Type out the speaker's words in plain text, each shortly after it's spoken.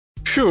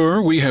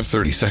Sure, we have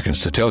 30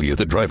 seconds to tell you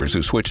that drivers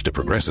who switch to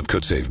Progressive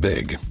could save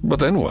big. But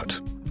then what?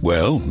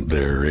 Well,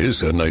 there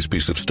is a nice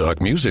piece of stock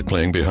music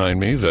playing behind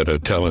me that a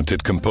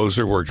talented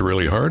composer worked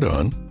really hard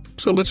on.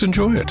 So let's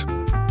enjoy it.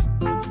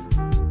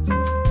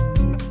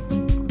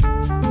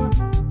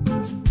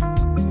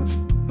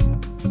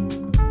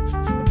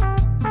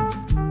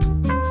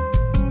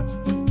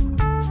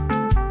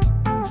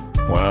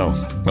 Wow,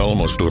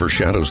 almost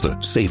overshadows the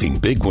saving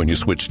big when you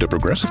switch to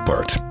Progressive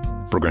part.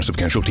 Progressive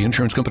Casualty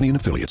Insurance Company and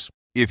Affiliates.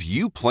 If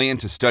you plan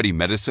to study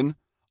medicine,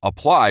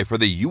 apply for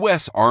the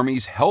U.S.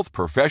 Army's Health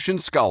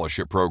Professions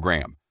Scholarship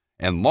Program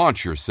and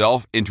launch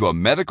yourself into a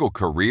medical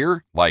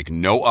career like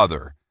no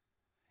other.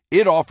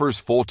 It offers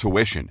full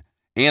tuition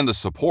and the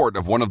support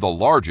of one of the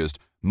largest,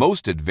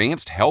 most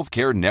advanced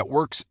healthcare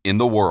networks in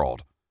the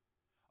world.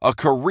 A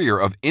career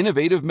of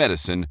innovative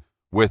medicine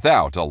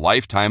without a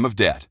lifetime of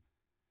debt.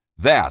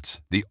 That's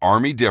the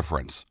Army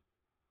difference.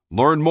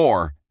 Learn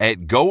more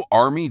at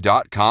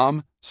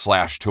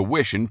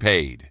goarmy.com/tuition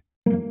paid.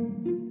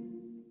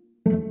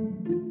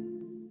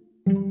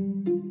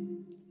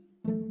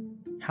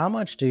 How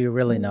much do you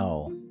really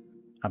know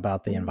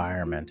about the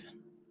environment?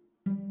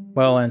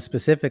 Well, and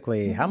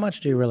specifically, how much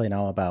do you really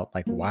know about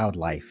like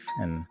wildlife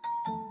and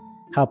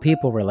how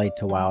people relate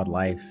to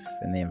wildlife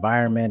and the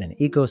environment and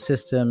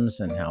ecosystems,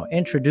 and how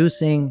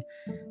introducing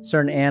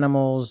certain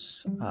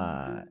animals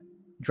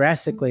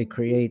drastically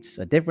creates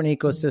a different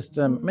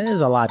ecosystem? I mean,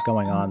 there's a lot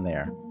going on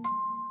there.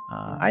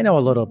 I know a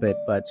little bit,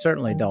 but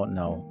certainly don't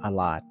know a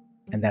lot.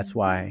 And that's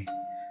why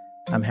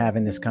I'm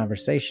having this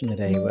conversation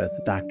today with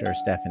Dr.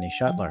 Stephanie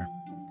Schuttler.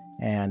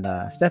 And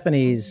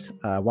Stephanie's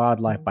a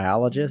wildlife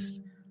biologist.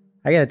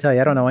 I got to tell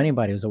you, I don't know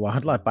anybody who's a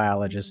wildlife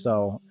biologist.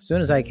 So as soon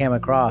as I came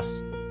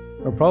across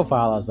her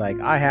profile, I was like,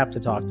 I have to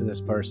talk to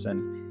this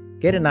person,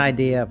 get an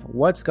idea of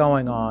what's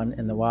going on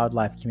in the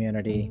wildlife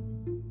community,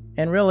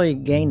 and really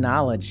gain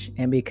knowledge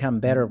and become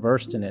better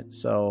versed in it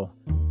so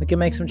we can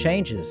make some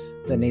changes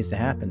that needs to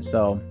happen.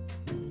 So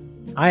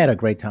I had a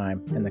great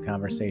time in the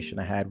conversation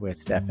I had with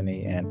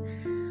Stephanie, and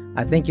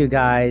I think you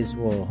guys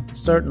will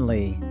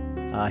certainly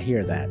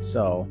hear that.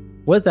 So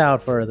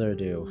without further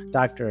ado,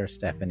 Dr.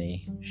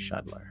 Stephanie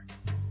Schuttler.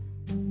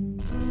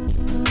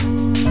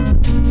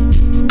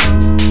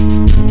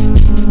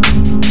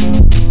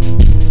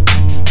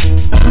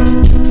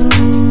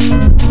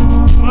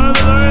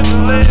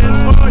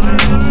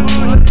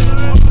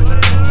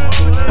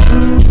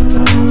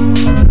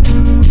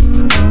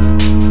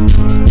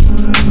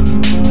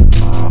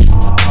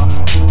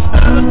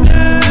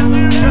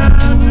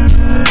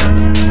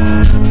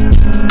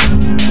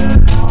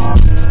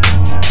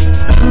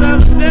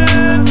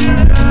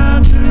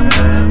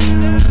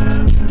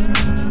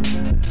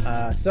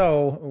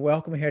 So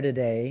welcome here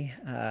today,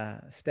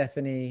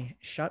 Stephanie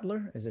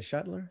Schuttler. Is it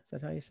Schuttler? Is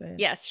that how you say it?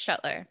 Yes,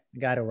 Schuttler.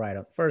 Got it right.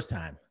 First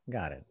time.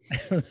 Got it.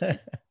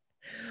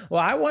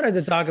 Well, I wanted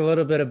to talk a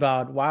little bit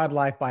about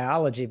wildlife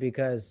biology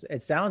because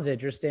it sounds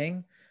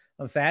interesting.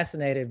 I'm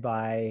fascinated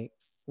by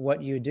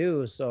what you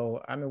do.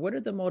 So, I mean, where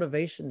did the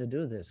motivation to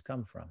do this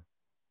come from?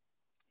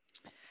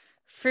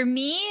 For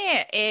me,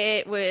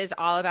 it was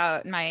all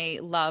about my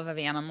love of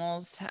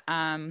animals,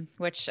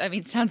 which, I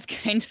mean, sounds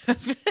kind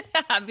of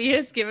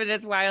obvious given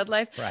it's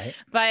wildlife. Right.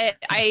 But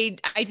I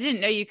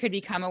didn't know you could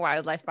become a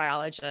wildlife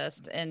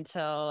biologist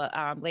until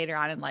later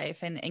on in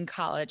life. And in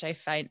college, I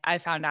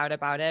found out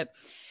about it.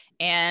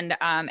 And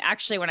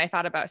actually, when I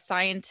thought about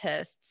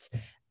scientists,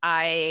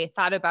 I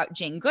thought about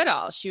Jane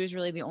Goodall. She was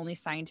really the only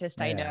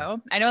scientist I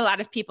know. I know a lot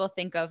of people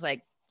think of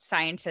like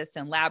scientists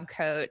in lab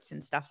coats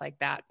and stuff like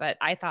that, but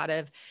I thought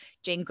of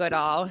Jane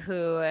Goodall,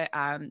 who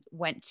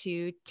went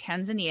to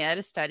Tanzania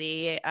to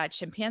study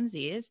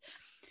chimpanzees.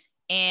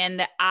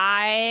 And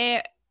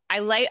I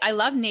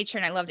love nature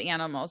and I loved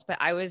animals, but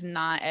I was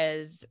not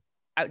as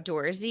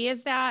outdoorsy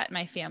as that.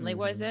 My family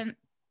wasn't.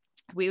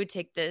 We would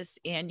take this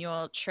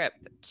annual trip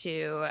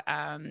to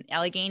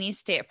Allegheny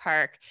State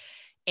Park.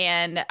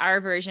 And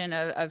our version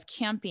of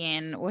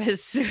camping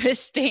was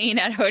staying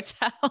at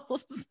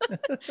hotels,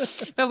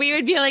 but we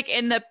would be like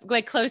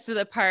close to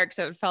the park.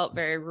 So it felt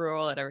very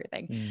rural and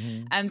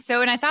everything. So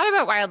when I thought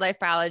about wildlife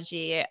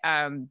biology,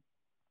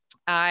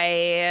 I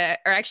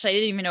didn't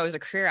even know it was a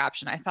career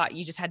option. I thought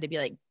you just had to be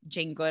like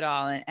Jane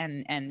Goodall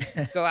and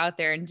go out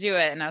there and do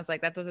it. And I was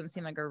like, that doesn't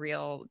seem like a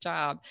real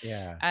job.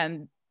 Yeah.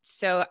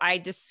 So I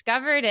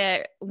discovered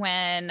it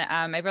when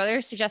my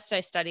brother suggested I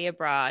study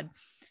abroad.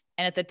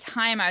 And at the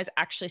time I was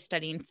actually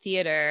studying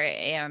theater,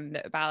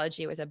 and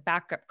biology was a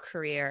backup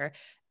career,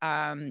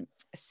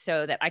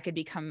 so that I could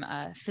become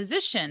a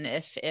physician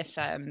if it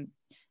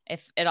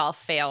all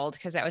failed,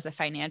 because that was a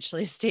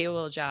financially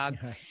stable job.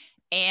 Yeah.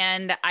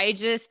 And I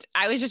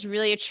was just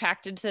really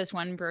attracted to this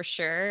one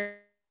brochure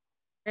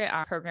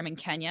program in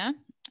Kenya.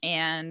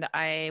 And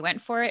I went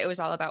for it. It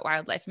was all about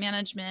wildlife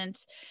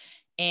management.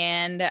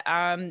 And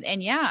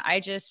yeah,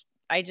 I just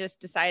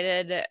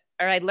decided,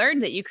 or I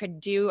learned that you could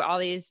do all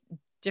these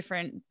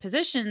different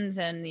positions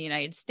in the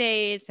United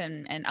States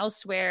and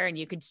elsewhere, and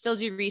you could still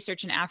do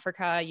research in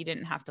Africa. You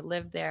didn't have to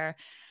live there.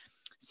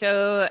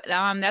 So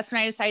that's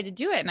when I decided to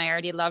do it. And I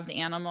already loved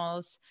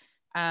animals.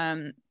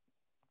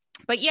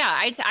 But yeah,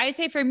 I'd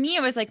say for me,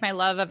 it was like my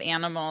love of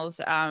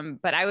animals.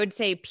 But I would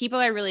say people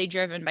are really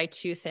driven by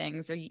two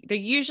things. They're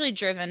usually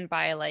driven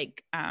by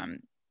like a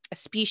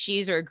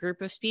species or a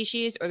group of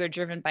species, or they're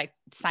driven by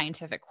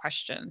scientific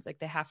questions. Like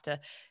they have to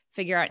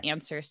figure out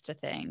answers to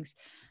things.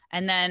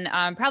 And then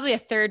probably a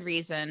third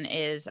reason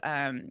is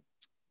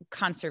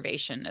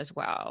conservation as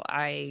well.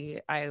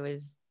 I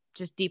was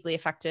just deeply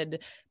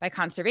affected by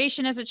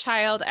conservation as a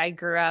child. I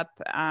grew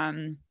up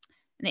in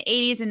the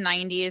 80s and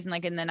 90s, and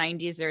like in the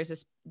 90s,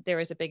 there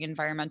was a big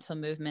environmental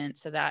movement,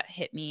 so that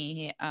hit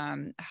me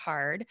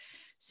hard.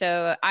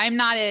 So I'm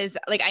not as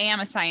like, I am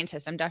a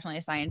scientist. I'm definitely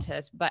a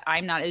scientist, but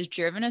I'm not as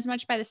driven as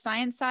much by the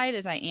science side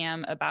as I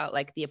am about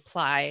like the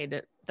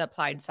applied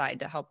side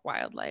to help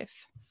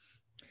wildlife.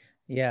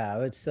 Yeah,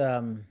 it's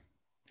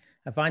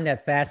I find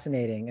that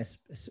fascinating,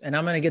 and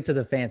I'm going to get to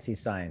the fancy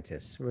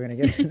scientists. We're going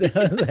to get to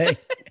the,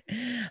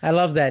 I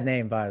love that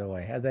name, by the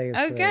way. I think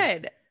it's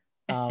great.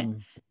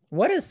 Good.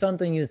 What is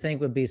something you think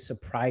would be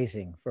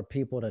surprising for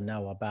people to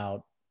know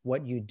about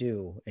what you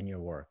do in your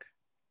work?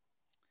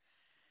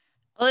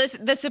 Well,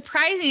 the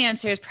surprising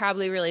answer is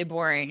probably really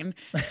boring.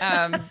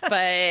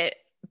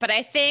 But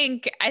I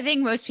think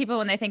most people,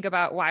 when they think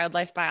about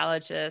wildlife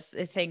biologists,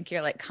 they think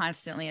you're like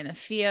constantly in the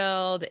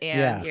field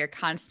and you're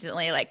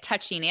constantly like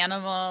touching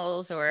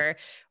animals or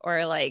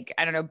like,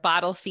 I don't know,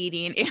 bottle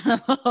feeding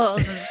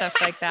animals and stuff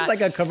like that. It's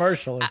like a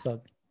commercial or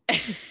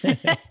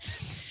something.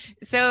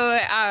 So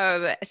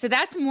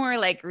that's more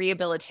like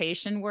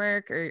rehabilitation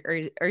work or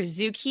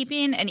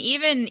zookeeping. And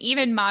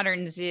even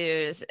modern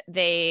zoos,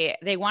 they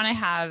want to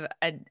have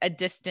a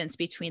distance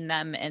between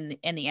them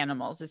and the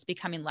animals. It's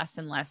becoming less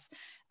and less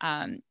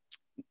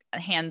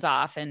hands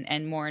off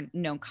and more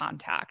no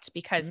contact,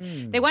 because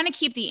they want to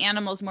keep the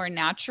animals more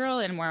natural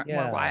and more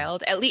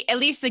wild, at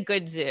least the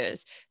good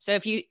zoos. So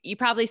if you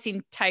probably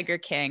seen Tiger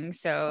King.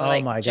 So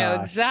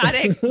Joe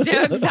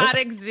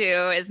Exotic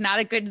Zoo is not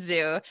a good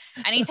zoo.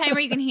 Anytime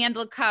where you can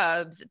handle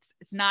cubs,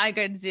 it's not a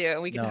good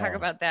zoo. We can talk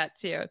about that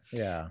too.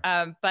 Yeah.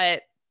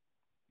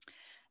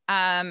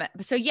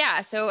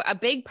 So a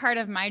big part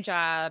of my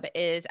job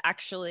is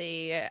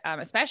actually,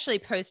 especially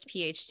post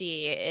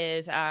PhD,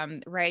 is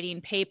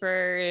writing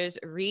papers,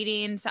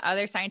 reading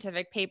other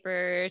scientific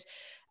papers,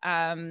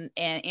 and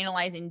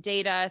analyzing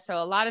data.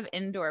 So a lot of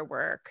indoor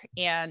work.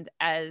 And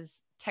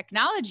as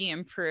technology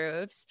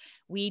improves,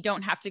 we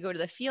don't have to go to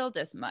the field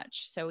as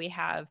much. So we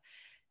have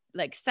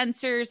like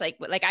sensors,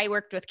 like I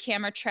worked with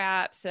camera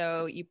traps.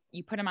 So you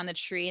put them on the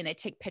tree and they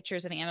take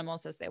pictures of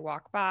animals as they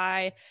walk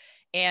by.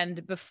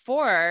 And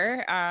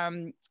before,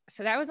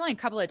 so that was only a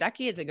couple of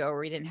decades ago where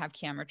we didn't have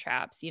camera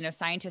traps. You know,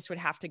 scientists would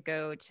have to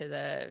go to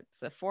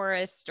the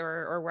forest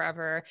or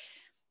wherever.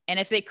 And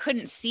if they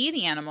couldn't see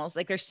the animals,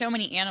 like there's so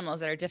many animals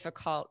that are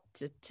difficult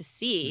to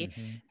see.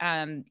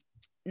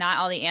 Not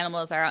all the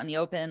animals are out in the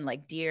open,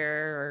 like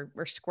deer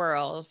or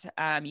squirrels.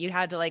 You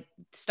had to like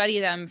study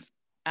them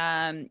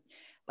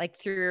like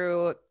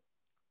through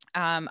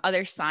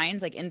other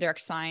signs, like indirect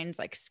signs,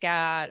 like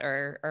scat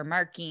or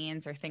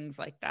markings or things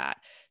like that.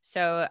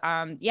 So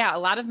a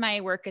lot of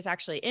my work is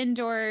actually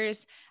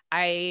indoors.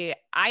 I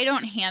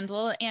don't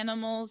handle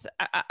animals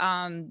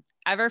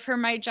ever for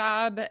my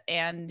job,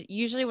 and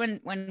usually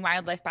when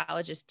wildlife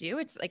biologists do,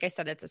 it's like I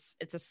said, it's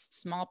a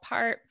small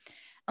part,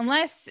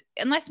 unless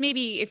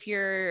maybe if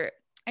you're,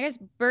 I guess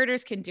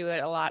birders can do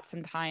it a lot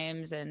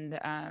sometimes, and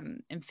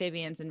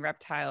amphibians and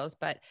reptiles.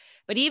 But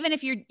even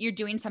if you're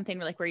doing something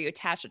like where you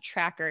attach a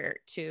tracker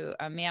to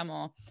a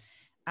mammal,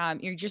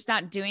 you're just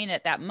not doing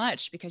it that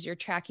much because you're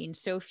tracking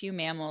so few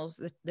mammals.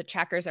 The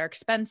trackers are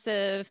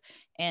expensive,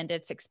 and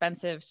it's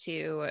expensive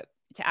to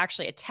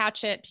actually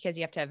attach it because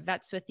you have to have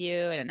vets with you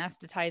and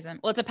anesthetize them.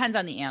 Well, it depends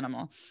on the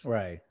animal.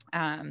 Right.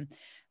 And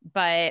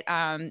then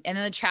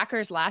the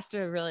trackers last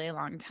a really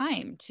long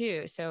time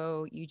too.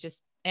 So you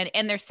just,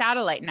 and they're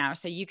satellite now.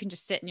 So you can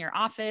just sit in your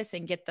office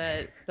and get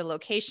the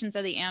locations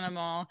of the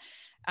animal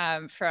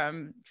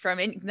from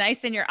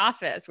nice in your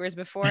office. Whereas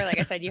before, like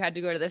I said, you had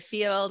to go to the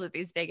field with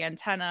these big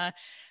antenna.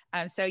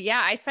 I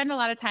spend a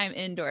lot of time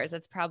indoors.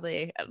 That's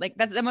probably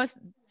that's the most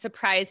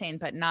surprising,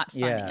 but not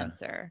fun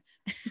answer.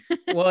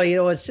 Well,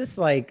 it's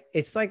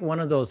like one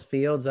of those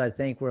fields, I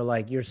think, where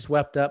like you're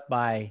swept up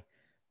by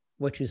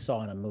what you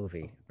saw in a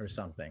movie or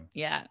something.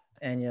 Yeah.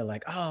 And you're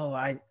like, oh,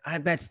 I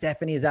bet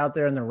Stephanie's out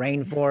there in the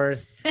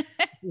rainforest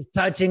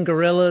touching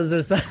gorillas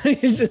or something.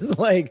 It's just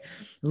like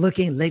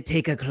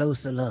take a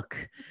closer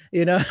look.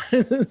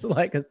 It's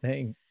like a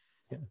thing.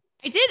 Yeah.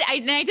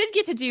 I did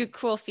get to do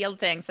cool field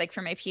things. Like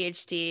for my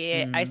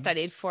PhD, I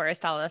studied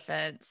forest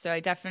elephants. So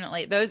I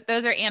definitely,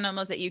 those are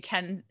animals that you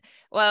can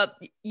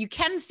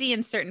see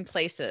in certain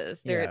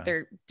places.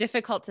 They're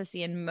difficult to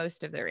see in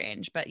most of the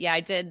range, but yeah,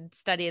 I did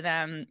study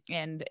them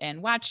and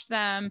watched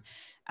them.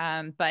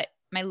 But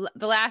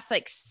the last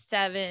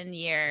 7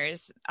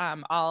 years,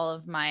 all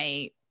of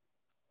my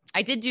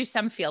I did do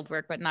some field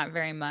work, but not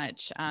very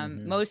much.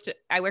 Most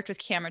I worked with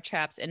camera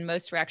traps, and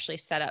most were actually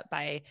set up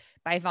by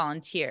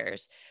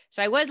volunteers.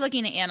 So I was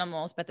looking at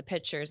animals, but the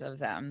pictures of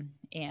them,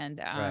 and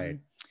Right.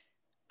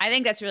 I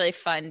think that's really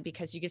fun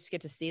because you just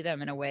get to see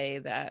them in a way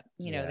that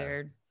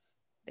they're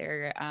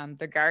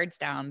guards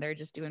down. They're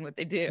just doing what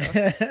they do.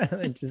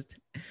 Just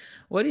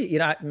what do you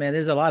know, man,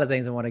 there's a lot of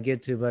things I want to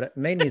get to, but it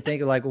made me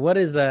think of like, what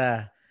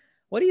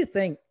do you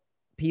think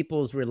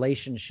people's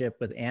relationship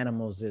with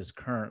animals is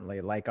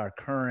currently, like our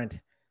current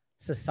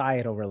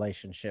societal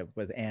relationship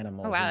with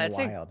animals Oh, wow, in the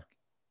wild?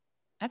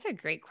 that's a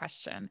great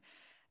question.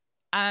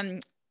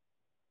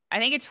 I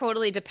think it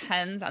totally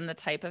depends on the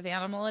type of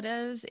animal it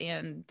is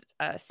and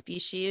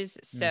species.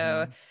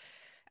 So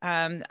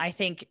I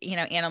think,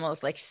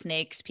 animals like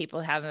snakes,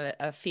 people have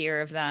a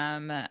fear of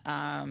them.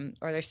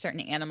 Or there's certain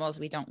animals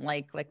we don't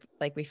like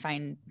we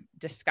find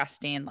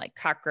disgusting, like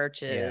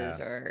cockroaches,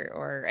 Yeah.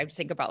 or I just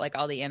think about like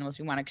all the animals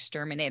we want to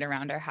exterminate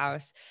around our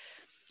house.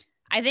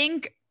 I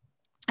think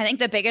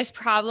the biggest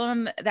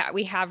problem that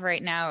we have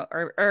right now,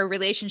 or a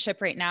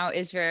relationship right now,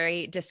 is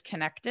very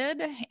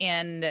disconnected.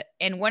 And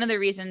one of the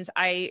reasons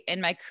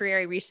in my career,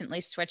 I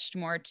recently switched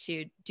more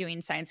to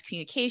doing science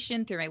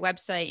communication through my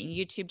website and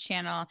YouTube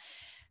channel,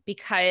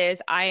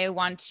 because I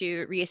want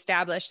to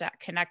reestablish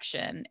that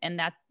connection.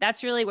 And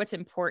that's really what's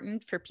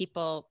important for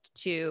people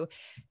to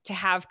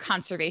have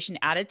conservation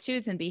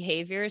attitudes and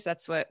behaviors.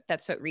 That's what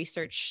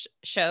research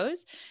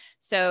shows.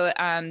 So,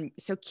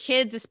 so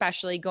kids,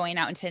 especially going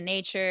out into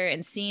nature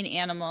and seeing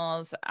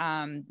animals,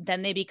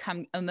 then they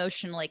become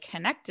emotionally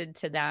connected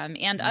to them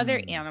and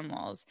other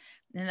animals.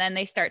 And then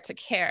they start to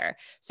care.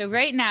 So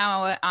right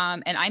now,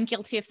 and I'm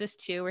guilty of this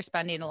too, we're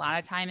spending a lot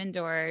of time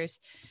indoors.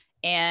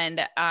 And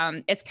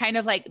it's kind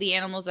of like the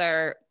animals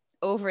are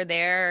over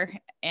there,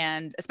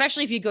 and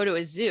especially if you go to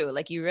a zoo,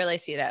 like you really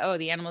see that, oh,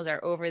 the animals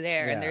are over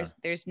there, and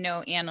there's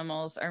no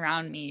animals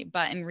around me.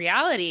 But in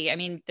reality, I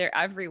mean, they're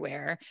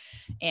everywhere.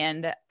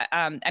 And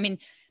I mean,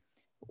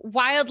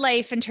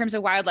 wildlife, in terms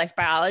of wildlife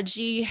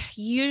biology,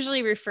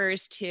 usually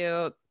refers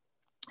to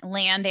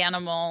land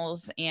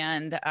animals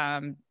and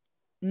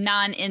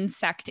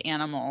non-insect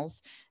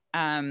animals.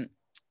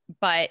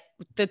 But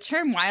the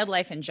term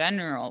wildlife in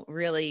general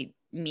really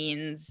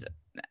means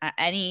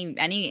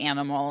any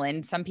animal,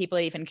 and some people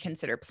even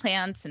consider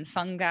plants and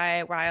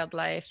fungi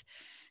wildlife.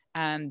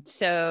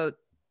 So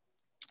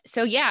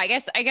yeah, I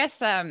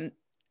guess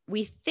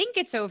we think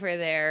it's over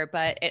there,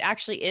 but it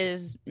actually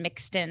is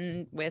mixed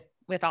in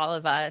with all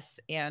of us.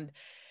 And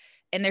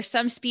there's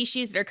some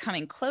species that are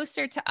coming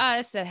closer to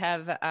us that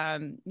have,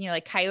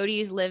 like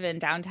coyotes live in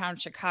downtown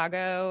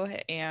Chicago.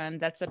 And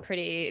that's a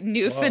pretty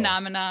new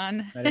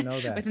phenomenon. I didn't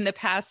know that. Within the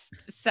past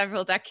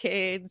several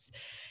decades.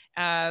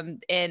 In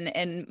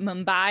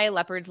Mumbai,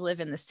 leopards live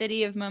in the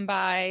city of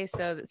Mumbai.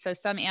 So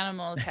some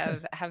animals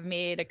have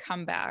made a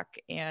comeback.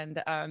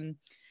 And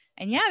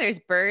yeah, there's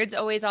birds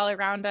always all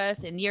around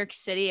us. In New York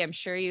City, I'm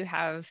sure you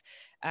have,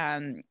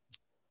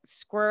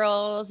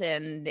 squirrels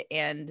and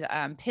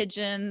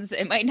pigeons.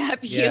 It might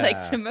not be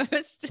like the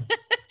most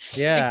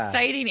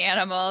exciting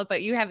animal,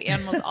 but you have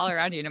animals all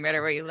around you no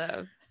matter where you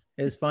live.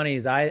 It's funny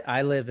is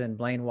I live in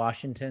Blaine,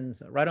 Washington,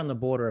 right on the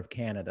border of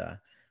Canada.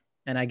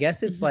 And I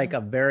guess it's like a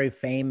very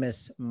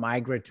famous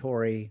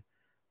migratory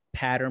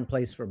pattern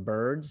place for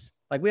birds.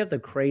 Like we have the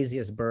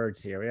craziest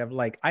birds here. We have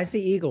I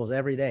see eagles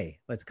every day.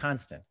 It's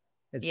constant.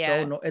 It's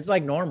it's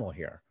like normal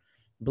here.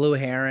 Blue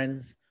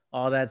herons,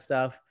 all that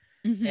stuff.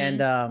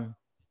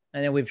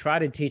 And then we've tried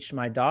to teach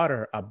my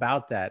daughter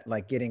about that,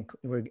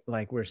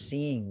 we're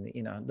seeing,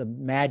 the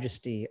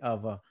majesty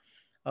of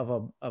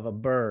a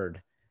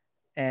bird.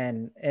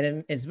 And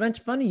it's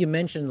funny you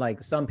mentioned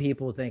like some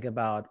people think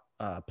about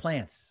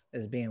plants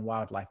as being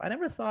wildlife. I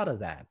never thought of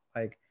that.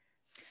 Like,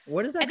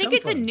 where does that come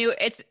from?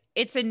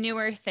 It's a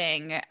newer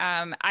thing.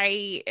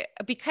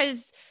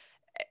 Because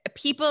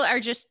people are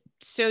just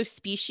so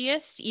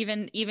specious,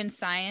 even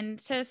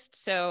scientists.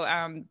 So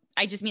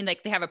I just mean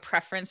like they have a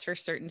preference for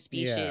certain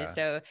species. Yeah.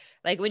 So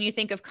like when you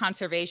think of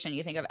conservation,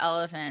 you think of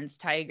elephants,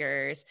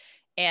 tigers,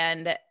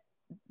 and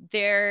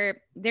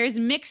there's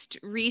mixed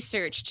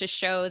research to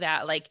show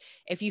that like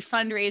if you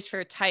fundraise for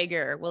a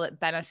tiger, will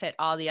it benefit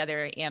all the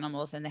other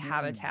animals in the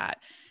habitat?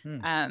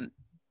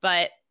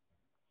 But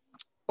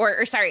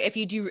or sorry, if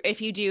you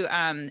do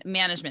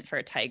management for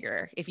a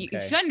tiger, if you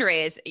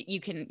fundraise,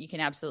 you can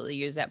absolutely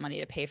use that money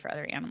to pay for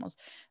other animals.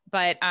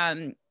 But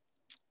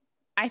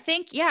I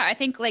think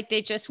like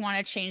they just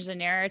want to change the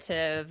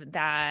narrative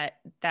that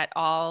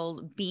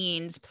all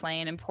beings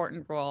play an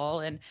important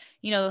role. And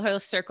the whole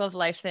circle of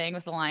life thing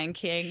with the Lion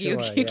King, you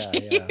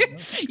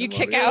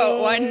kick out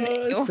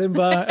one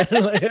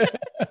Simba.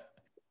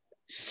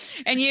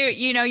 And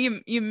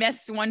you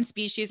miss one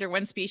species, or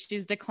one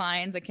species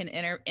declines, that can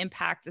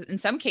impact, in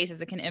some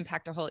cases it can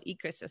impact a whole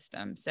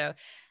ecosystem. So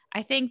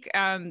I think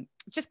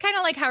just kind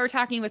of like how we're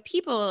talking with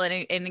people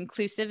and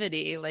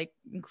inclusivity, like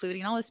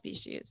including all the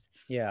species.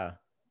 Yeah.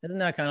 Isn't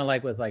that kind of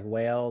like with like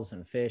whales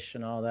and fish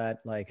and all that?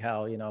 Like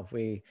how, if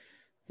we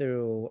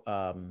threw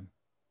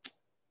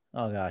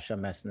Oh gosh,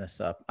 I'm messing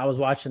this up. I was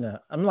watching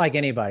I'm like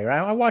anybody,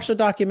 right? I watched a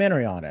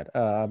documentary on it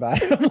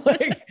about it.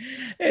 Like,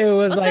 it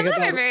was Well, some like of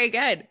them are about, very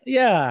good.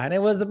 yeah, and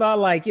it was about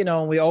like, we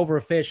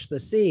overfish the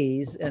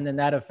seas and then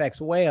that affects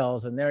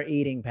whales and their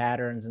eating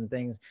patterns and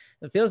things.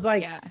 It feels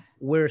like Yeah,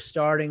 we're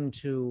starting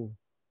to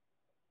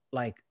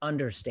like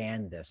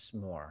understand this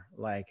more.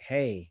 Like,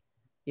 hey,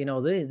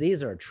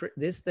 these are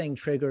this thing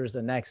triggers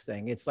the next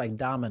thing. It's like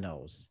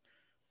dominoes.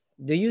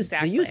 Do you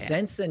exactly.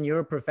 sense in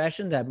your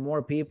profession that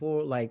more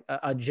people like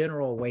a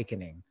general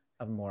awakening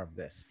of more of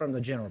this from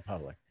the general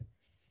public?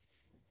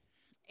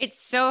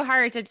 It's so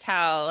hard to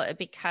tell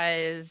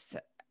because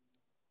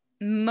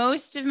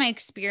most of my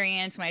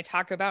experience when I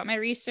talk about my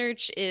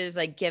research is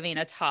like giving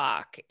a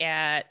talk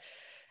I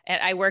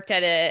worked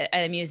at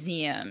a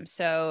museum.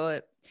 So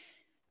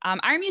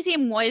our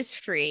museum was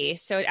free.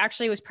 So it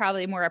actually was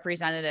probably more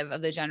representative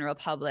of the general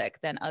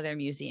public than other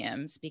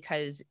museums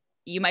because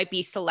you might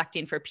be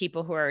selecting for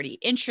people who are already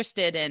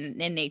interested in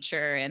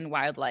nature and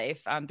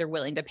wildlife. They're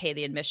willing to pay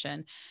the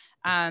admission.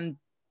 I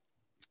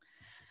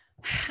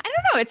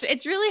don't know.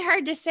 It's really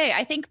hard to say.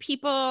 I think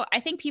people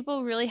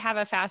really have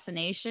a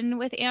fascination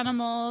with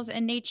animals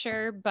and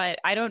nature, but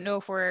I don't know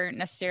if I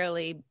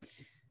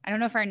don't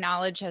know if our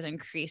knowledge has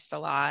increased a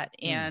lot.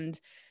 And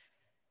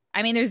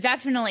I mean, there's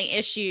definitely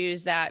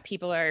issues that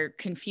people are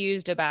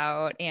confused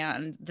about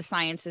and the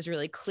science is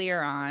really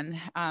clear on.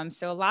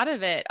 So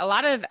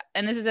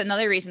and this is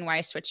another reason why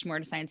I switched more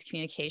to science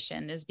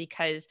communication is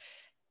because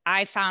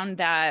I found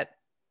that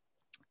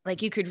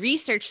like you could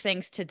research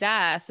things to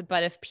death,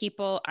 but if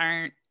people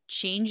aren't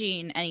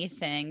changing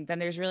anything, then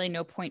there's really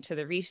no point to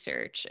the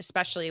research,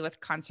 especially with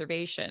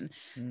conservation.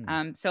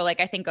 So like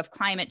I think of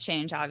climate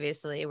change,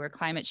 obviously, where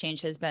climate change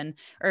has been,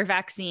 or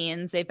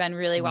vaccines, they've been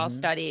really well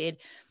studied.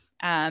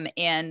 And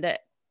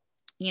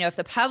if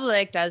the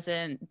public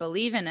doesn't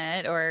believe in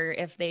it, or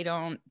if they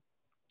don't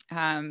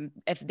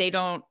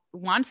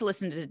want to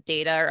listen to the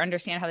data or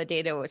understand how the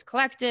data was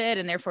collected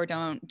and therefore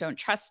don't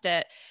trust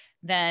it,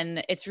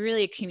 then it's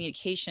really a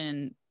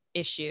communication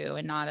issue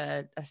and not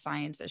a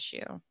science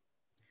issue.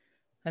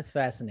 That's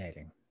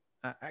fascinating.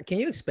 Can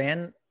you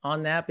expand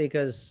on that?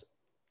 Because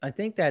I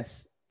think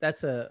that's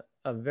a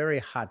very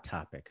hot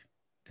topic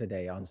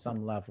today on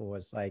some level.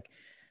 It's like,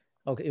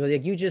 okay,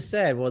 like you just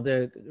said, well,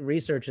 the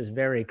research is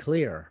very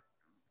clear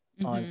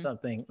on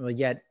something, but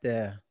yet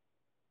the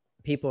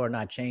people are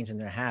not changing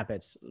their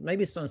habits.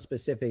 Maybe some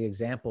specific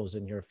examples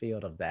in your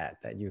field of that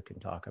you can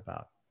talk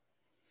about.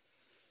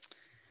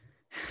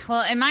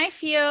 Well, in my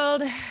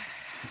field,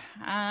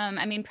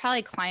 I mean,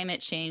 probably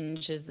climate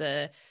change is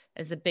the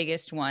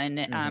biggest one,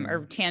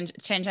 or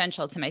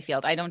tangential to my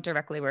field. I don't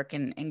directly work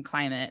in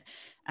climate,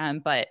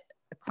 but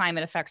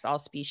climate affects all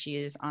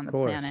species on the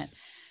planet.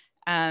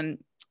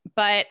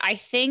 But I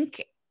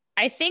think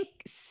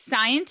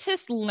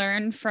scientists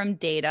learn from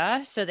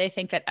data, so they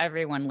think that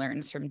everyone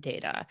learns from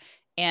data.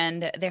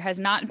 And there has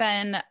not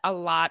been a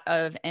lot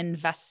of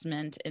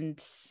investment in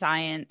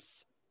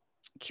science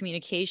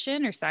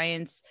communication or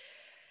science.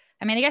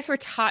 I mean, I guess we're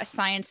taught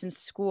science in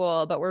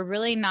school, but we're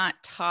really not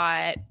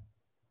taught.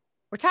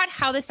 We're taught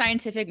how the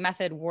scientific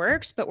method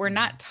works, but we're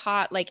not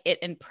taught like it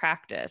in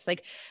practice.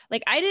 Like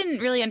I didn't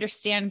really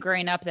understand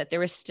growing up that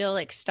there was still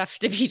like stuff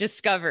to be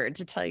discovered,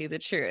 to tell you the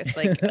truth.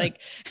 Like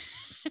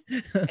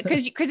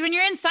because when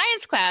you're in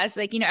science class,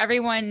 like,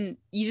 everyone,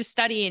 you just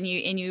study and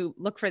you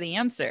look for the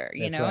answer,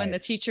 That's right. and the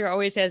teacher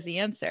always has the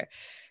answer.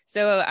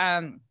 So,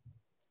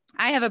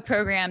 I have a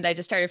program that I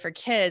just started for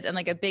kids, and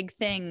like a big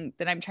thing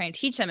that I'm trying to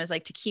teach them is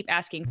like to keep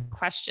asking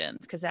questions,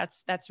 because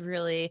that's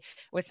really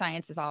what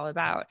science is all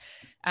about.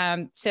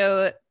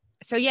 So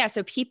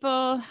people,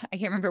 I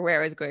can't remember where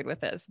I was going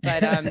with this,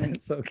 but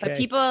it's okay. But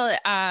people,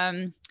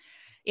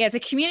 it's a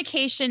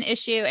communication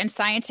issue, and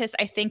scientists,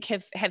 I think,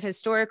 have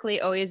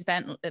historically always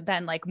been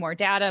like more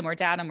data,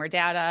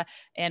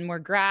 and more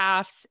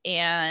graphs,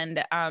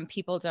 and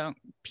people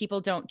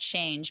don't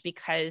change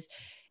because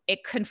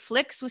it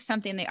conflicts with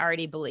something they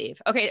already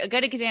believe. Okay, a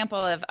good example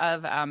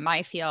of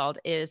my field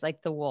is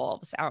like the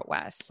wolves out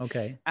west.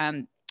 Okay.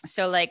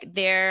 So like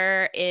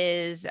there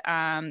is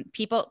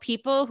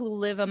people who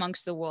live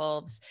amongst the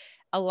wolves.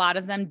 A lot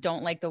of them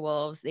don't like the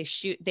wolves.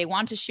 They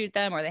want to shoot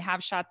them, or they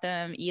have shot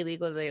them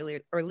illegally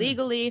or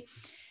legally.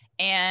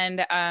 And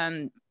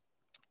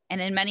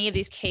in many of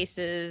these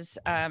cases,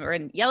 or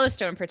in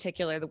Yellowstone in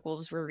particular, the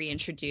wolves were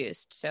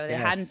reintroduced. So they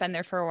hadn't been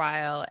there for a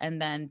while,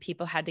 and then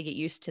people had to get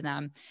used to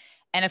them.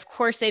 And of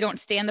course, they don't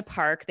stay in the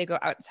park. They go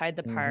outside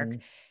the park.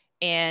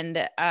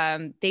 And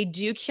they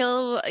do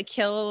kill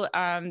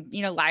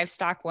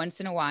livestock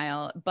once in a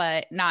while,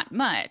 but not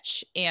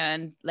much.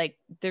 And like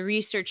the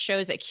research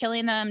shows that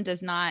killing them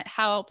does not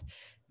help,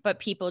 but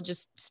people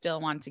just still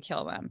want to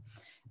kill them.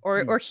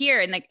 Or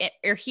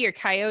here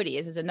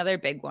coyotes is another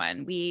big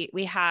one.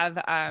 We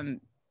have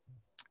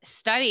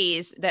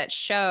studies that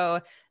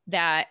show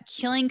that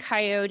killing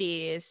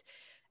coyotes,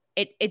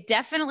 it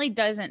definitely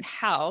doesn't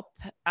help,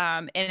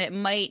 and it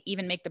might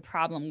even make the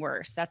problem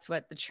worse. That's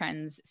what the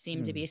trends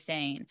seem to be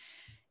saying.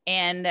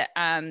 And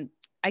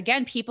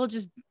again, people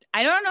just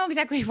I don't know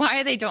exactly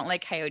why they don't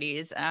like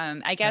coyotes.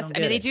 I guess, I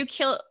mean, they do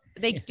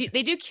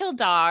kill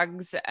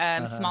dogs,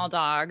 small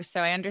dogs.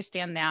 So I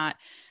understand that,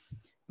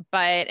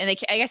 but, and I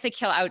guess they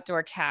kill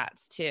outdoor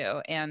cats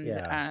too.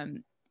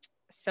 And,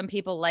 some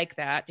people like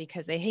that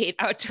because they hate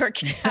outdoor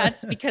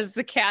cats because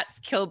the cats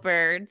kill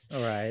birds.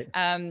 All right.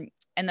 And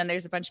then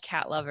there's a bunch of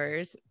cat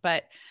lovers,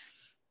 but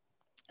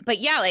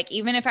yeah, like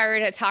even if I were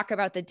to talk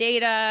about the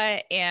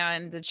data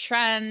and the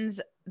trends,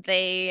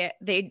 they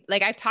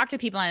like, I've talked to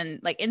people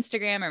on like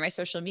Instagram or my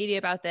social media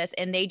about this,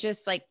 and they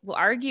just like will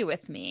argue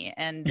with me.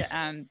 And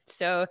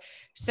so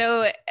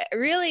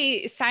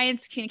really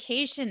science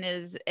communication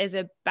is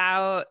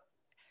about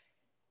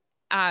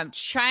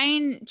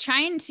trying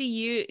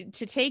to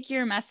take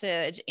your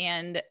message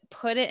and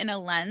put it in a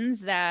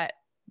lens that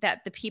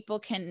the people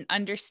can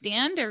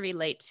understand or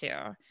relate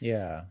to.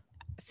 Yeah.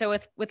 So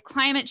with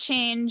climate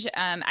change,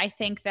 I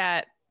think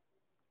that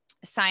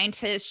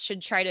scientists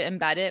should try to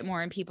embed it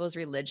more in people's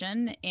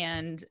religion,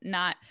 and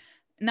not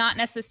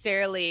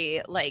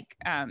necessarily like,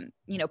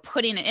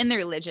 putting it in their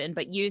religion,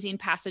 but using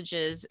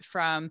passages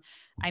from,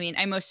 I mean,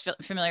 I'm most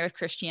familiar with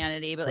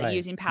Christianity, but like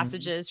using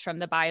passages from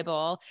the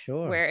Bible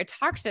where it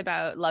talks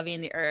about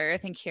loving the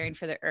earth and caring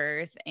for the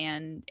earth,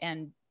 and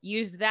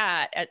use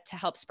that to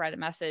help spread a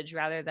message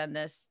rather than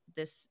this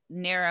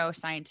narrow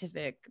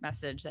scientific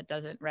message that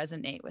doesn't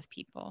resonate with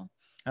people.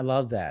 I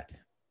love that.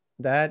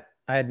 That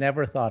I had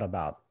never thought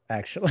about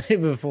actually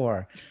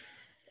before.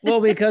 Well,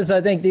 because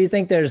do you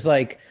think there's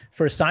like,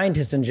 for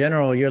scientists in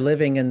general, you're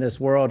living in this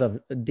world of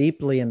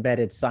deeply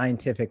embedded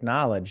scientific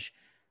knowledge.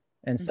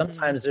 And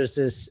sometimes there's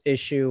this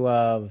issue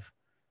of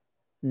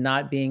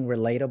not being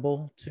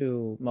relatable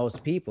to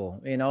most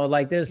people,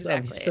 like there's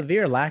a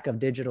severe lack of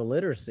digital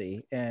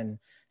literacy and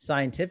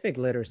scientific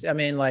literacy. I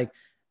mean, like,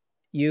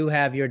 you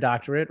have your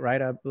doctorate,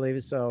 right? I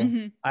believe so.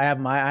 I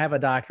have a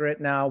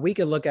doctorate. Now we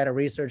could look at a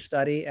research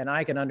study and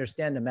I can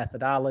understand the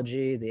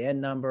methodology, the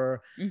N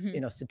number,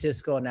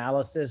 statistical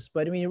analysis.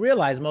 But I mean, you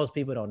realize most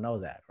people don't know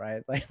that,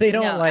 right? Like they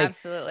don't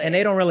absolutely. And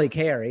they don't really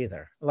care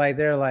either. Like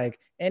they're like,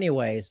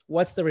 anyways,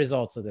 what's the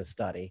results of this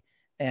study?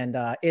 And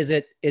is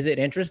it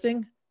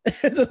interesting?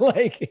 Is it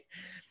like,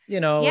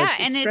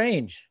 it's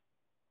strange.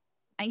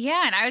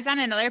 Yeah. And I was on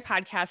another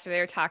podcast where they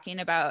were talking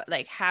about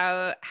like,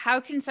 how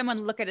can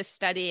someone look at a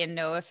study and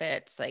know if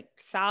it's like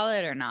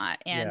solid or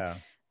not? And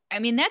I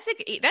mean,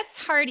 that's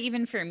hard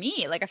even for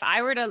me. Like if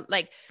I were to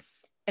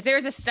if there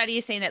was a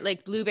study saying that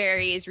like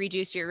blueberries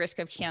reduce your risk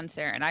of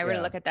cancer, and I were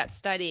to look at that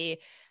study,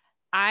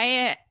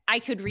 I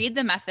could read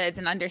the methods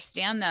and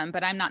understand them,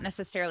 but I'm not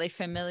necessarily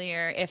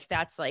familiar if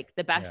that's like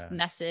the best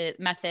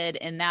method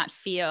in that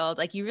field.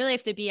 Like you really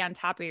have to be on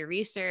top of your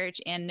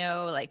research and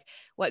know like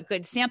what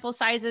good sample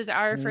sizes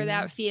are for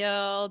that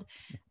field.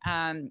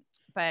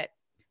 But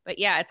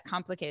yeah, it's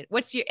complicated.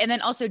 And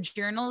then also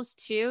journals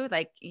too,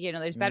 like,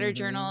 there's better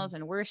journals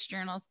and worse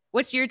journals.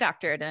 What's your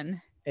doctorate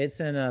in? It's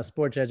in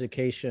sports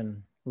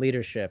education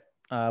leadership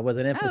with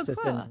an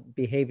emphasis in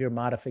behavior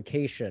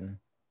modification.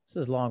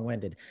 This is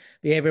long-winded.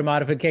 Behavior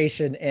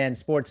modification in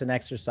sports and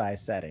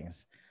exercise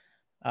settings.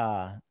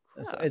 So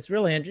it's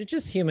really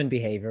just human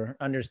behavior,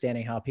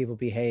 understanding how people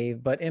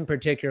behave, but in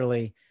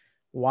particularly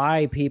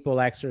why people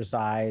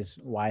exercise,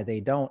 why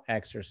they don't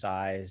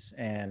exercise,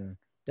 and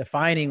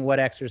defining what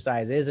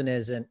exercise is and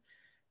isn't,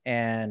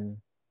 and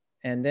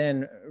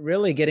then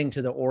really getting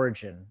to the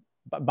origin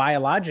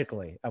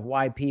biologically of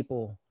why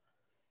people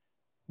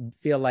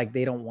feel like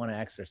they don't want to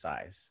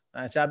exercise.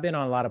 So I've been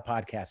on a lot of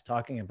podcasts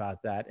talking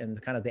about that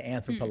and kind of the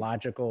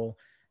anthropological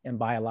and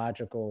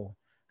biological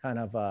kind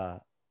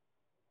of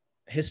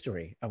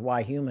history of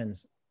why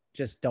humans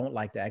just don't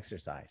like to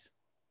exercise.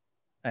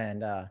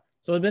 And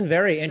so it's been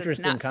very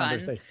interesting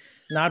conversation.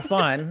 It's not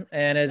fun.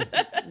 And it's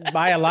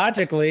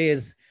biologically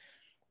is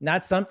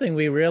not something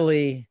we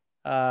really,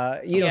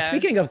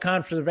 speaking of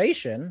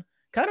conservation,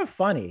 kind of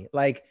funny.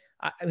 Like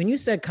when you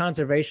said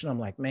conservation, I'm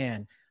like,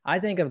 man, I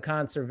think of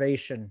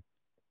conservation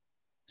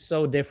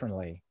so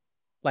differently,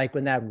 like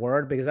when that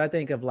word, because I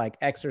think of like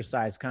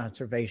exercise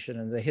conservation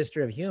and the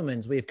history of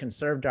humans. We've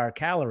conserved our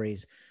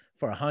calories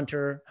for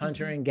hunter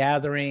and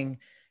gathering,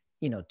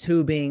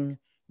 tubing,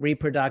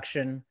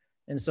 reproduction.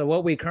 And so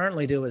what we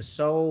currently do is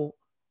so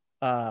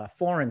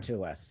foreign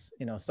to us.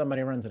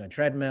 Somebody runs on a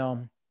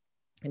treadmill,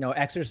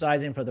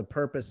 exercising for the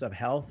purpose of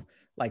health,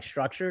 like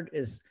structured,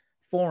 is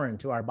foreign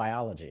to our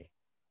biology.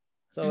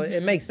 So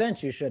it makes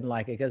sense you shouldn't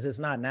like it because it's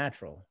not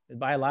natural.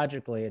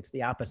 Biologically, it's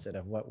the opposite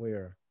of what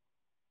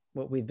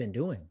we've been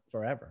doing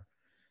forever,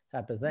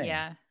 type of thing.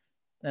 Yeah.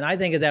 And I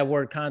think of that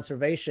word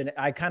conservation.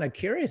 I'm kind of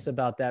curious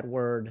about that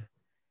word.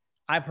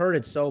 I've heard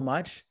it so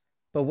much,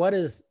 but what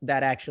does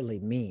that actually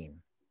mean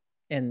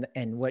and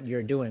what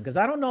you're doing? Because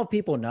I don't know if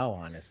people know,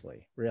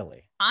 honestly,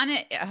 really.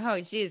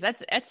 Oh, geez.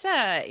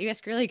 You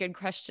ask really good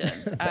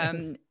questions.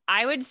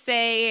 I would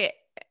say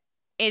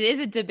it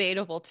is a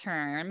debatable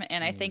term,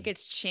 and I think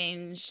it's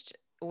changed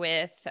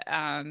with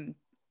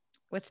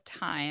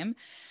time.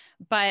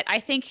 But I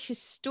think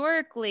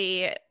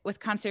historically with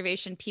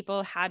conservation,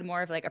 people had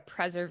more of like a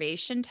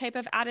preservation type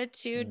of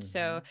attitude.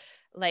 So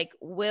like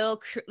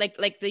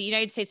like the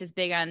United States is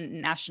big on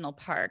national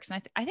parks.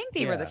 And I think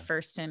they were the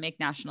first to make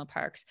national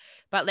parks,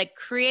 but like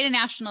create a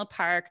national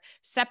park,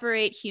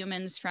 separate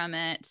humans from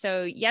it.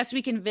 So yes,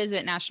 we can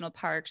visit national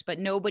parks, but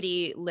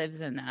nobody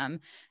lives in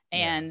them.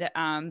 And,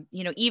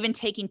 you know, even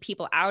taking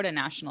people out of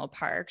national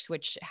parks,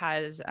 which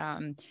has,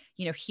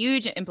 you know,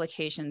 huge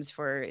implications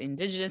for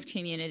indigenous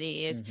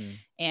communities.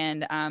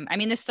 And I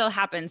mean, this still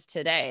happens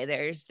today.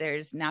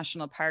 There's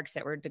national parks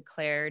that were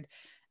declared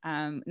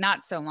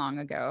not so long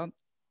ago.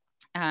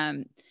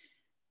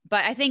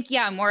 But I think,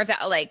 yeah, more of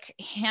that like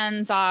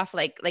hands off,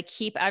 like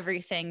keep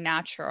everything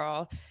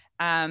natural.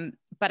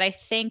 But I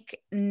think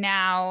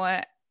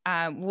now,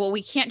 well,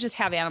 we can't just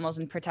have animals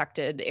in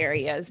protected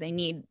areas. They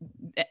need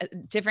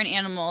different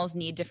animals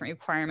need different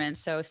requirements.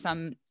 So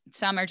some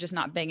are just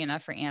not big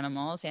enough for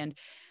animals. And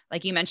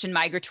like you mentioned,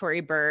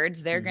 migratory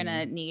birds, they're going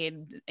to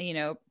need, you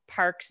know,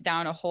 parks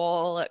down a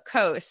whole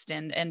coast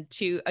and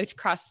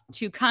across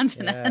 2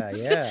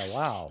 continents.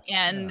 Wow.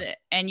 And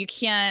you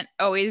can't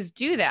always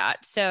do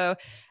that. So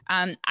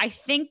I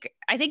think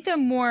the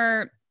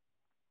more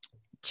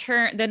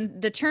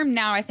the term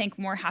now, I think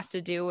more has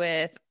to do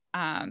with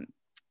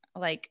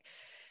like,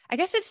 I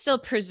guess it's still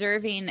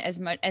preserving as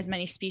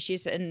many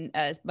species and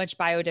as much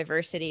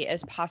biodiversity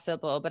as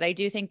possible. But I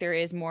do think there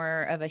is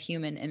more of a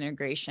human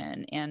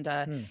integration and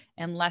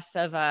less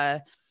of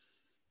a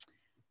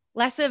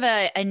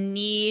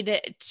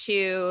need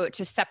to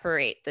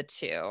separate the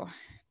two.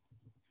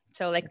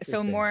 So like,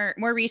 so more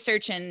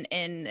research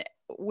in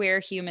where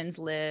humans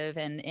live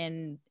and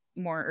in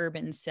more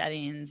urban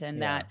settings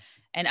and that,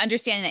 and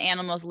understanding that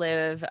animals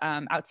live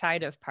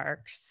outside of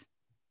parks.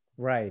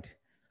 Right.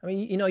 I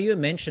mean, you know, you had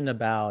mentioned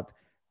about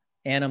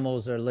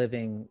animals are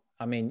living,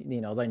 I mean, you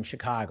know, in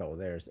Chicago,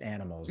 there's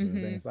animals and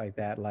things like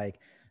that. Like,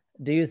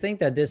 do you think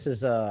that this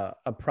is a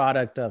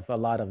product of a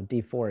lot of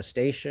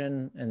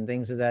deforestation and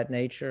things of that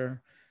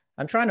nature?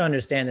 I'm trying to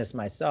understand this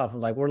myself.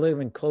 Like, we're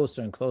living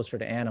closer and closer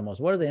to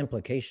animals. What are the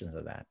implications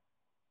of that?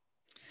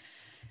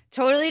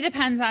 Totally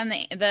depends on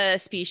the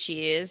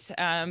species.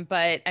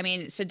 But I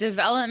mean, so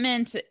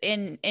development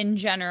in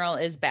general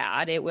is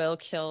bad. It will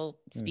kill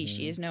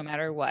species no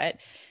matter what.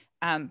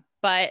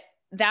 But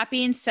that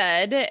being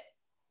said,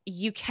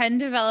 you can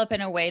develop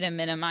in a way to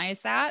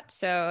minimize that.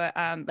 So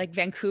like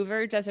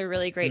Vancouver does a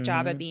really great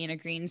job of being a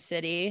green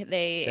city.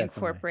 They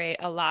incorporate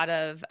a lot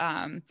of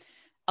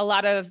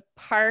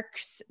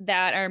parks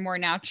that are more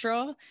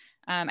natural.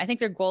 I think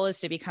their goal is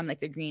to become like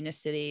the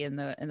greenest city in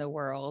the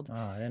world. Oh,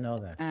 I didn't know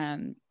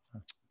that.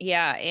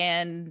 Yeah.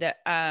 And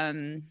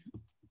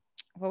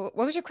what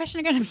was your question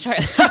again? I'm sorry.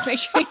 Let's make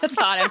sure you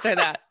thought after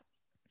that.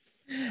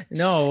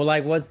 No,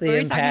 like what's the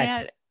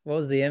impact? What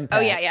was the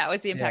impact? Oh yeah.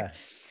 What's the impact?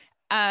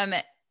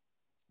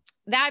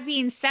 That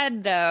being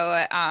said,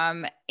 though,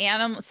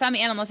 some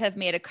animals have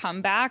made a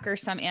comeback, or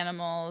some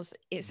animals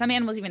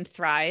even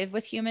thrive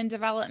with human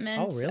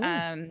development.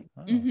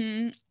 Oh,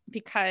 really?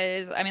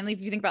 Because I mean,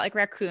 if you think about like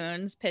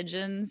raccoons,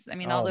 pigeons, I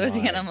mean, all those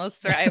animals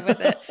thrive with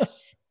it. So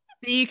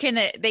they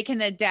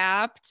can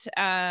adapt.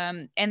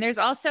 And there's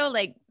also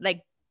like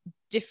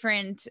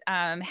different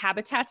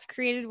habitats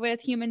created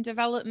with human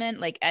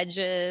development, like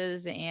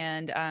edges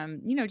and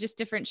you know, just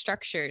different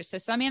structures. So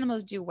some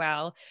animals do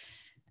well.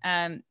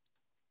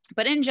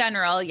 But in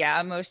general,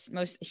 yeah, most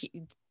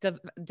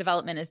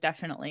development is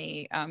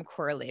definitely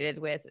correlated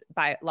with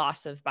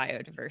loss of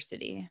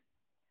biodiversity.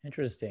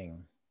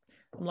 Interesting.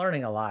 I'm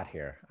learning a lot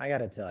here. I got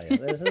to tell you,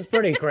 this is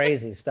pretty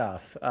crazy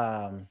stuff.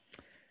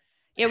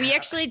 Yeah, we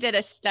actually did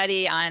a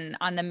study on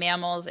the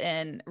mammals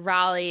in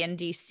Raleigh and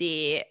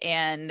DC,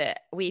 and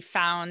we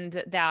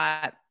found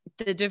that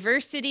the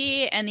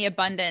diversity and the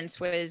abundance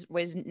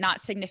was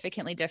not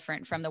significantly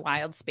different from the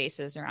wild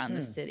spaces around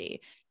the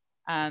city.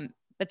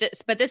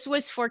 But this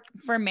was for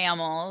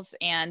mammals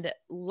and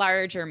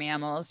larger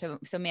mammals,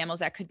 so mammals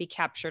that could be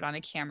captured on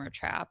a camera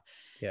trap.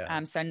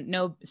 Yeah. So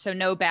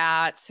no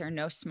bats or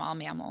no small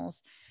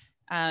mammals.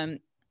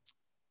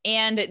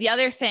 And the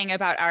other thing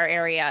about our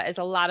area is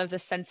a lot of the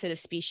sensitive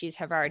species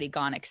have already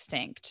gone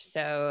extinct.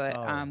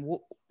 So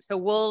so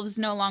wolves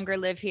no longer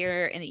live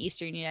here in the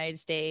eastern United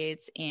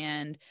States,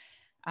 and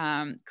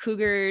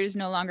cougars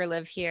no longer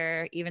live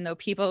here, even though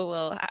people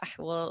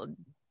will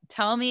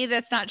tell me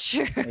that's not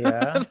true.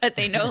 Yeah. But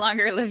they no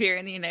longer live here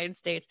in the United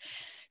States.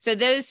 So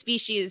those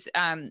species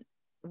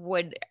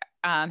would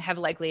have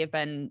likely have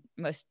been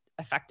most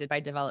affected by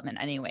development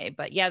anyway.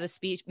 But yeah,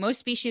 most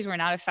species were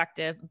not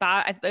effective.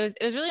 It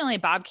was really only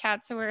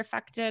bobcats that were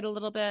affected a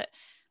little bit.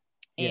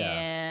 Yeah.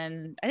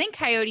 And I think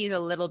coyotes a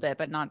little bit,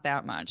 but not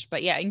that much.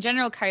 But yeah, in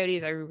general,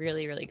 coyotes are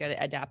really, really good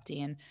at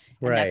adapting.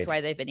 And that's why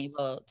they've been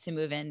able to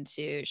move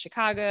into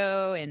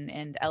Chicago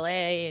and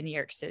LA and New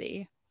York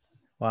City.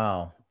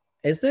 Wow.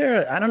 Is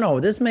there, I don't know,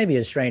 this may be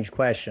a strange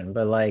question,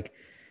 but like,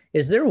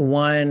 is there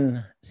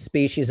one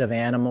species of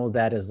animal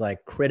that is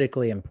like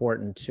critically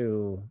important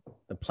to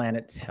the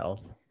planet's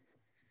health?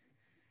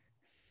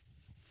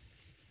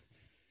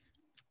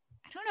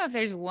 I don't know if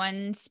there's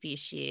one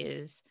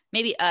species,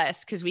 maybe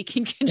us, because we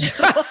can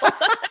control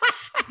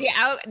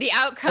the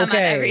outcome on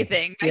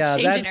everything. Yeah,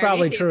 that's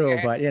probably true,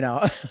 but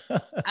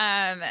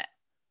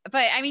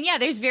But I mean, yeah,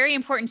 there's very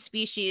important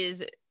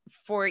species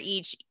for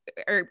each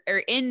or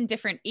in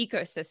different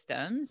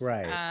ecosystems.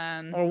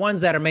 Right. Or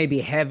ones that are maybe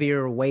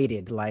heavier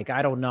weighted. Like,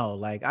 I don't know.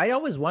 Like, I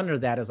always wonder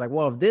that. It's like,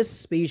 well, if this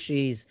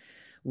species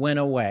went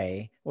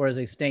away or is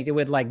extinct, it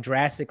would like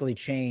drastically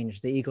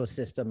change the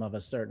ecosystem of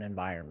a certain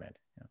environment.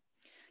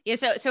 Yeah.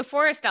 So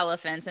forest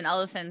elephants, and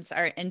elephants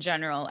are in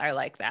general are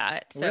like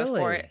that. So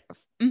really?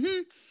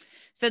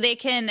 So they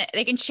can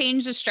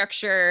change the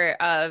structure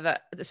of,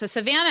 so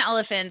savanna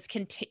elephants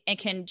can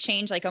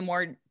change like a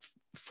more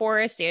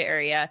forest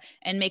area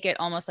and make it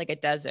almost like a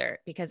desert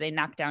because they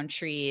knock down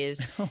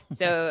trees.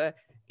 So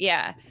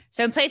yeah.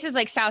 So in places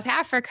like South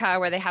Africa,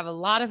 where they have a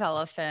lot of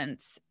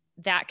elephants,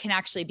 that can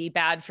actually be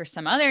bad for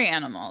some other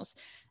animals.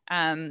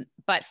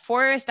 But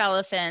forest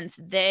elephants,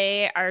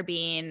 they are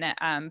being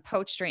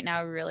poached right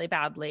now really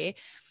badly.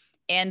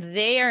 And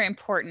they are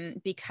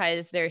important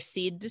because they're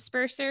seed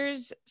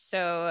dispersers.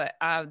 So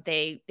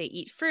they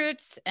eat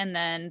fruits and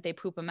then they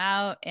poop them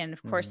out. And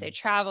of course they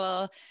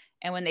travel.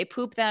 And when they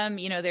poop them,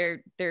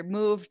 they're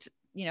moved,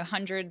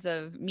 hundreds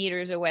of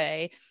meters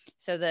away,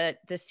 so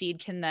that the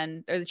seed can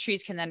then, or the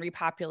trees can then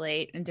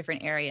repopulate in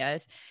different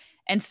areas.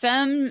 And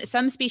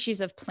some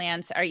species of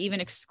plants are even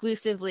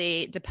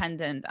exclusively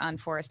dependent on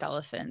forest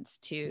elephants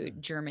to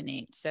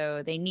germinate.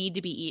 So they need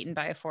to be eaten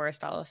by a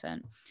forest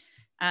elephant.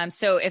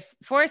 So if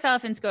forest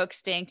elephants go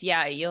extinct,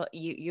 yeah,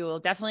 you will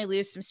definitely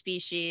lose some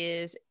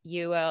species.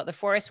 The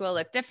forest will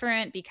look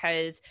different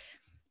because,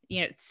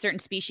 certain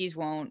species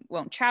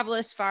won't travel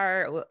as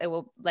far. It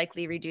will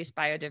likely reduce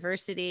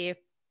biodiversity.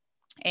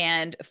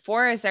 And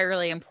forests are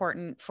really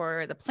important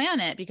for the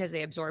planet because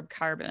they absorb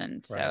carbon.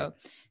 Right. So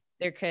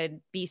there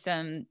could be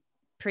some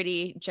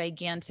pretty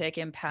gigantic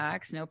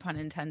impacts, no pun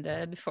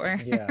intended, for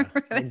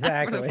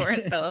exactly for the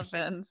forest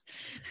elephants.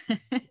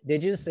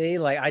 Did you see,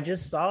 like, I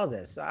just saw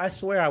this. I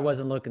swear I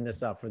wasn't looking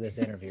this up for this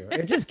interview.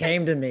 It just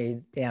came to me,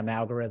 damn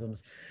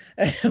algorithms.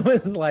 It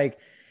was like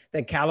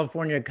the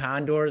California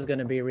condor is going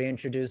to be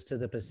reintroduced to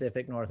the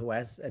Pacific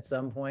Northwest at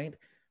some point.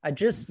 I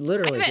just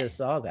literally just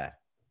saw that.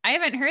 I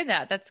haven't heard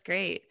that. That's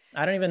great.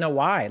 I don't even know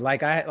why.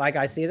 Like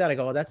I see that, I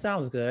go, that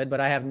sounds good,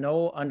 but I have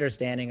no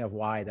understanding of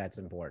why that's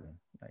important.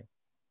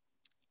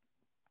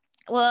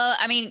 Well,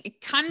 I mean,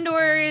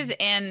 condors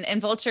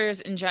and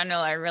vultures in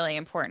general are really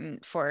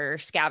important for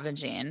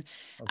scavenging.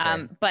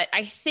 Okay. But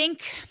I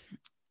think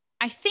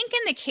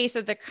in the case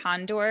of the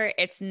condor,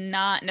 it's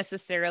not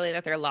necessarily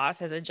that their loss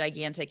has a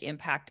gigantic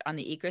impact on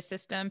the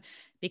ecosystem,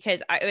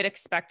 because I would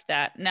expect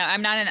that. Now,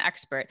 I'm not an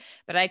expert,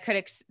 but I could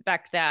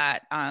expect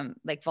that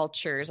like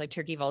vultures, like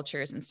turkey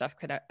vultures and stuff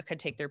could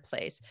take their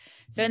place.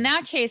 So in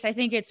that case, I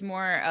think it's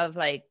more of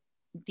like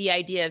the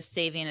idea of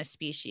saving a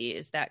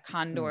species, that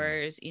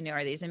condors,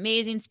 are these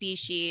amazing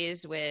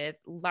species with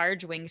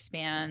large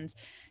wingspans,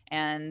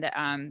 and,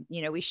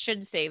 we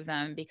should save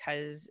them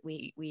because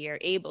we are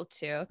able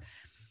to.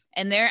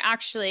 And they're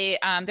actually,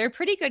 they're a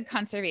pretty good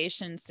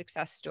conservation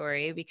success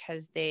story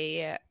because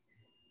they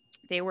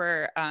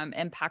were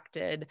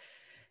impacted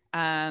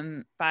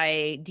by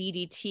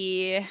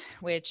DDT,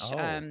 which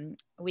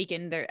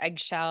weakened their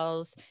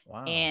eggshells.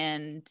 Wow.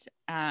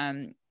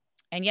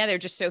 And yeah, there are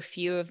just so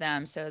few of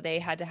them. So they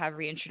had to have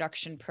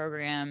reintroduction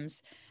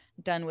programs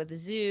done with the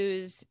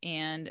zoos.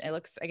 And it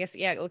looks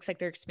like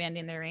they're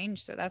expanding their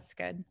range. So that's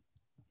good.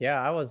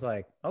 Yeah, I was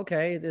like,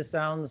 okay, this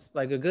sounds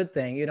like a good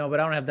thing, but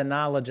I don't have the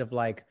knowledge of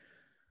like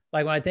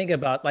when I think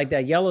about like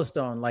that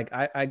Yellowstone, like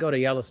I go to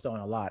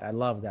Yellowstone a lot. I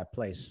love that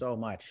place so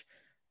much.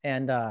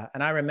 And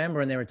I remember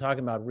when they were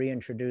talking about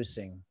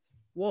reintroducing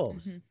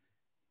wolves,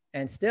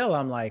 and still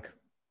I'm like,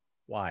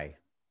 why?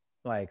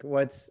 Like,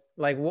 what's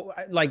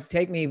like,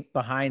 take me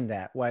behind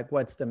that.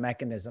 What's the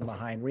mechanism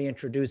behind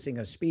reintroducing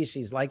a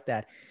species like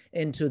that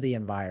into the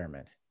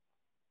environment?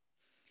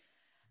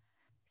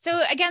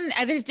 So again,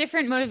 there's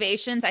different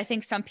motivations. I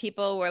think some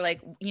people were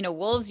like,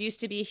 wolves used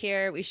to be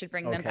here. We should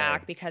bring them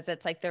back because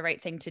it's like the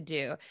right thing to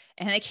do.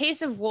 And in the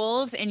case of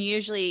wolves, and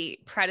usually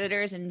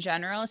predators in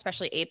general,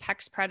 especially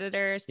apex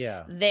predators,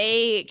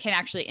 they can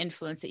actually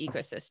influence the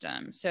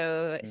ecosystem.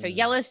 So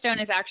Yellowstone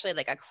is actually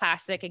like a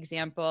classic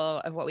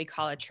example of what we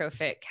call a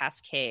trophic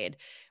cascade,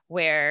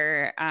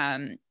 where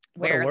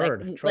what a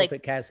word,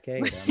 trophic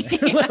cascade.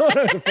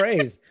 What a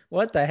phrase.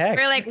 What the heck?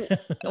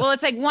 Well,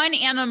 it's like one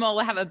animal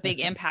will have a big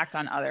impact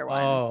on other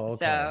ones. Oh,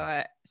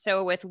 okay.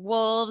 So with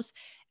wolves,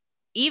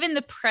 even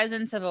the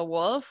presence of a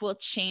wolf will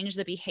change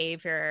the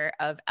behavior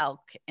of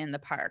elk in the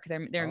park,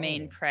 their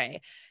main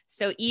prey.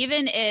 So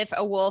even if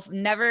a wolf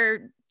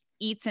never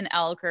eats an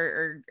elk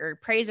or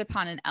preys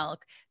upon an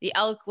elk, the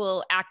elk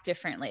will act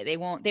differently. They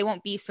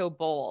won't be so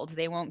bold.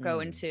 They won't go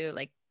into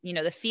like,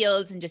 the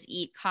fields and just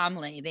eat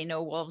calmly. They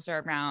know wolves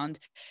are around.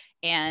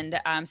 And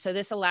so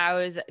this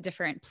allows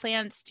different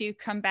plants to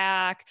come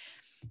back.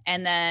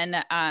 And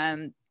then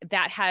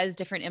that has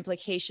different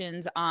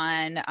implications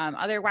on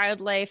other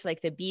wildlife,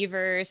 like the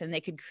beavers, and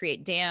they could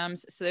create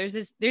dams. So there's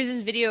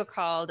this video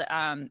called,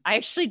 I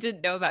actually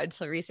didn't know about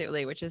until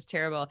recently, which is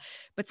terrible.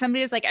 But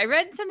somebody was like, I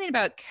read something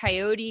about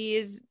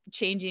coyotes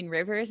changing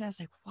rivers. And I was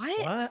like,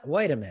 what?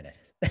 Wait a minute.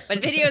 But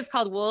the video is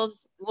called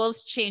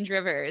Wolves Change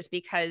Rivers,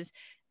 because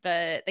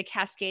the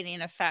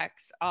cascading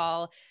effects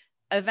all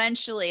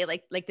eventually,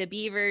 like the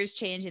beavers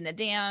changing the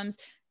dams,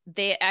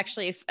 they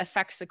actually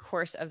affects the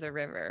course of the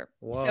river.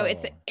 Whoa. So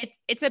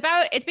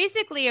it's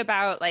basically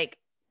about like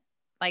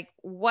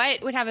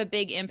what would have a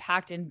big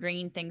impact in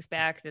bringing things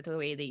back the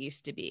way they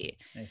used to be.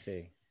 I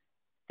see.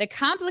 The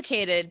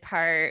complicated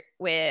part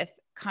with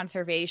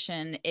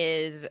conservation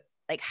is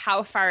like,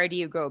 how far do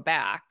you go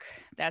back?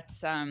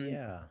 That's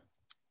a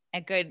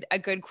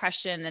good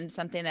question, and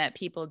something that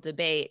people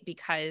debate,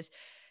 because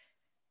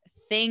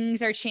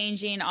things are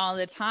changing all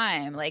the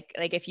time. Like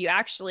if you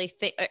actually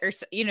think, or,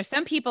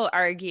 some people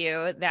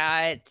argue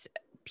that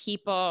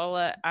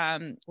people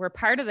were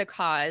part of the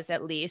cause,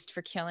 at least,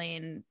 for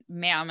killing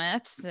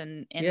mammoths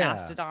and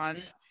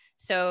mastodons.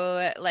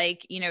 So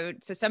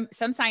so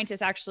some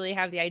scientists actually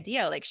have the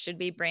idea, like, should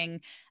we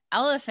bring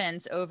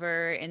elephants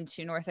over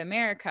into North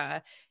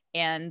America?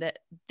 And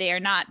they are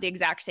not the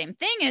exact same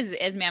thing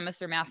as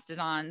mammoths or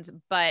mastodons,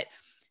 but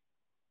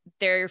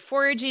their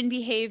foraging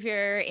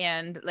behavior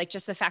and like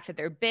just the fact that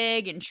they're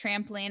big and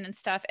trampling and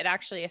stuff, it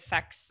actually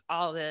affects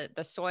all the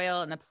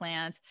soil and the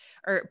plants.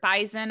 Or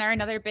bison are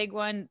another big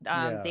one.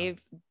 The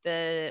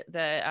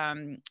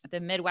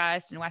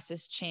Midwest and West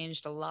has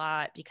changed a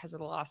lot because of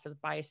the loss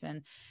of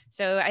bison.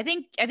 So I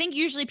think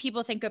usually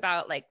people think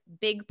about like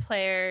big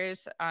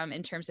players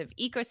in terms of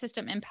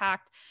ecosystem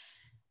impact.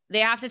 They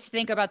have to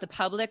think about the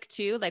public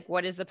too. Like,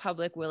 what is the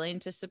public willing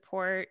to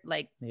support?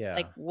 Like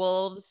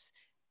wolves.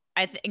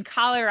 In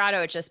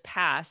Colorado, it just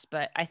passed,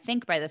 but I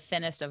think by the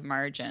thinnest of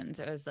margins,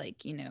 it was like,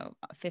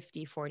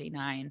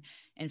 50-49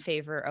 in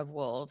favor of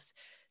wolves.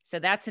 So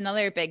that's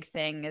another big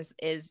thing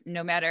is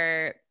no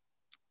matter,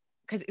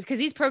 because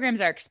these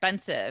programs are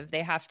expensive.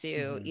 They have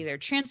to either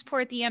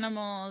transport the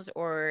animals,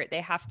 or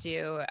they have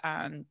to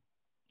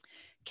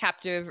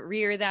captive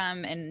rear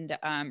them and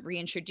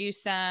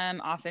reintroduce them.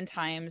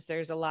 Oftentimes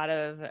there's a lot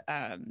of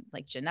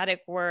like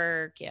genetic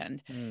work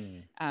and,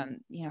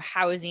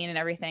 housing and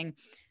everything.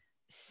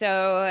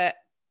 So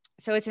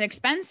it's an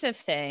expensive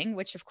thing,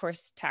 which of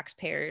course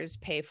taxpayers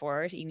pay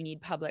for. You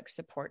need public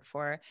support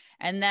for.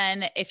 And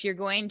then if you're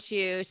going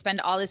to spend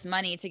all this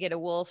money to get a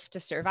wolf to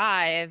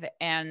survive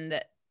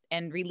and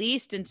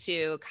released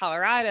into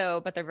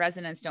Colorado, but the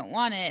residents don't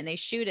want it and they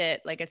shoot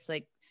it, it's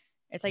like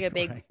a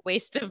big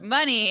waste of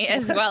money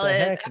as well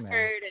as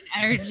effort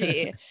and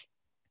energy.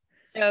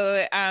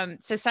 So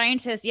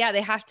scientists,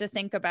 they have to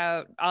think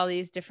about all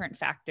these different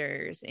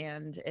factors,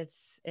 and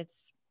it's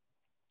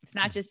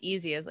not just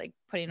easy as like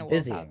putting a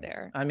wolf out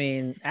there. I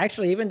mean,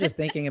 actually, even just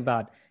thinking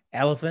about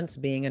elephants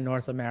being in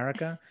North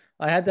America,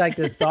 I had like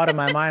this thought in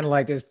my mind,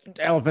 like just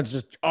elephants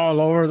just all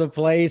over the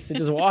place and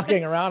just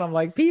walking around. I'm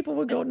like, people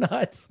would go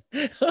nuts.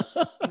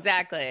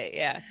 Exactly.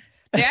 Yeah.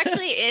 There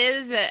actually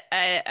is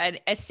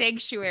a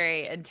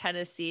sanctuary in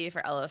Tennessee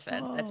for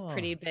elephants. That's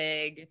pretty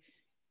big.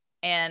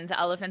 And the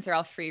elephants are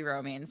all free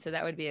roaming. So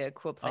that would be a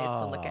cool place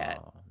to look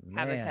at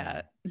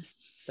habitat.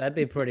 That'd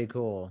be pretty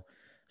cool.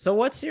 So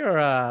what's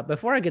your,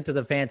 before I get to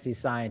the fancy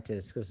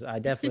scientists, because I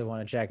definitely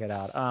want to check it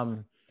out.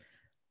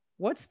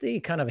 What's the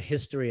kind of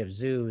history of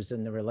zoos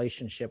and the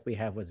relationship we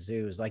have with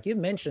zoos? Like you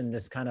mentioned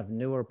this kind of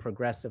newer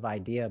progressive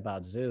idea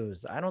about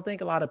zoos. I don't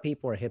think a lot of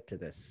people are hip to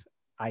this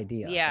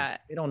idea. Yeah.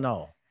 They don't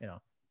know,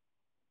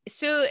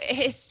 So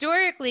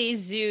historically,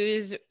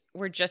 zoos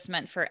were just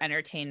meant for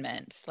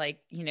entertainment. Like,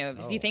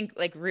 if you think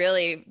like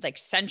really like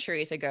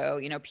centuries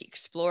ago,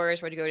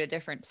 explorers would go to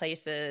different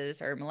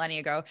places, or millennia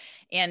ago,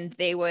 and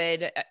they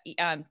would,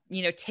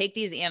 take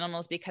these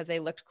animals because they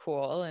looked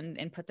cool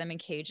and put them in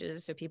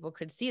cages so people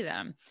could see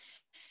them.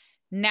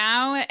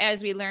 Now,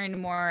 as we learn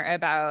more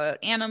about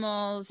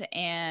animals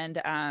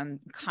and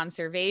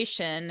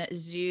conservation,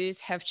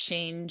 zoos have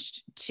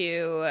changed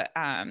to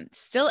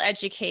still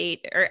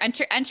educate or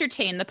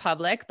entertain the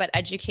public, but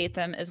educate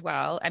them as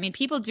well. I mean,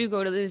 people do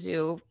go to the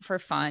zoo for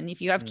fun. If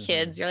you have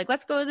kids, you're like,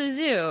 let's go to the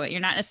zoo. You're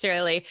not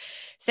necessarily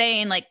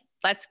saying like,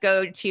 let's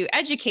go to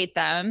educate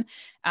them.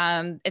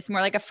 It's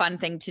more like a fun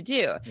thing to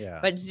do. Yeah.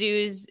 But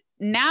zoos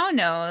now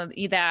know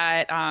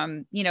that,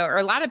 or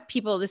a lot of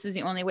people, this is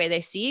the only way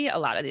they see a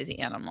lot of these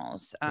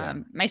animals,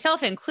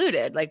 myself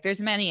included. Like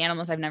there's many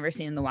animals I've never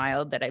seen in the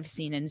wild that I've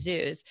seen in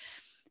zoos.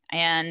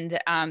 And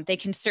they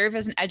can serve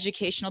as an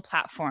educational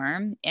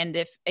platform. And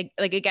if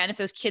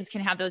those kids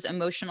can have those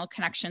emotional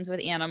connections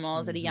with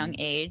animals at a young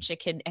age, it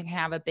can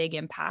have a big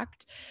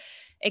impact.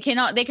 They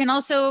can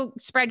also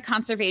spread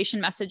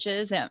conservation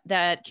messages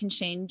that can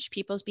change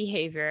people's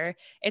behavior.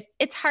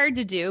 It's hard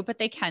to do, but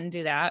they can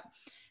do that.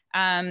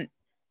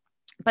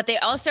 but they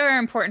also are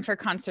important for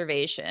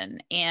conservation.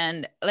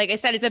 And like I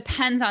said, it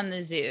depends on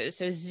the zoo.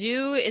 So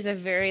zoo is a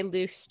very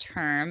loose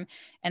term,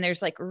 and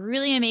there's like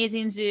really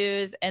amazing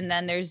zoos, and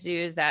then there's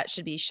zoos that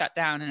should be shut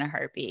down in a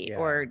heartbeat,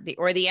 or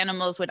the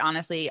animals would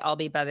honestly all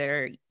be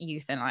better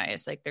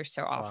euthanized. Like they're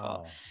so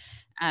awful.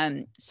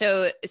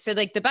 So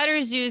like the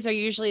better zoos are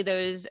usually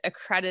those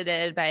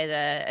accredited by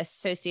the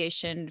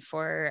Association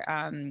for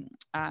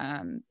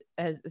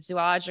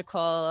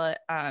Zoological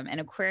and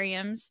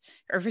Aquariums,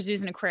 or for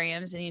zoos and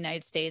aquariums in the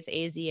United States,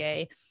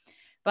 AZA.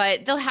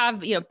 But they'll have,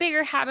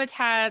 bigger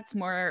habitats,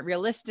 more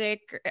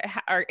realistic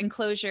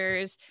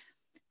enclosures.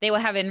 They will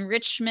have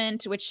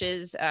enrichment, which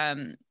is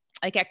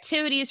like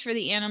activities for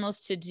the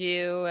animals to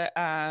do,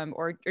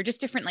 or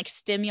just different like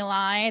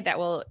stimuli that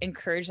will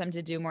encourage them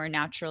to do more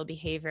natural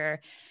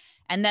behavior.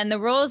 And then the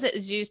roles that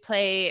zoos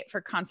play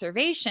for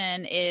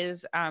conservation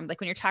is like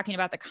when you're talking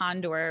about the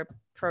condor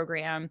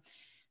program,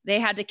 they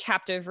had to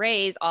captive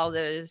raise all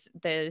those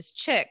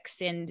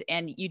chicks, and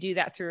you do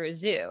that through a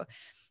zoo.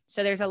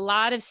 So there's a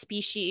lot of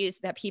species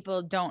that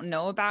people don't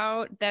know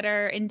about that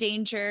are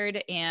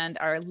endangered and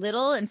are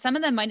little, and some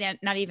of them might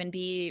not even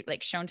be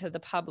like shown to the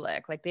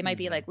public. Like they might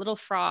be like little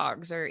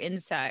frogs or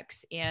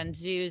insects, and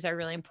zoos are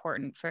really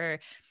important for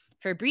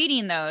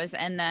breeding those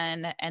and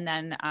then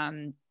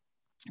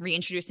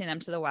reintroducing them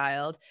to the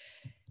wild.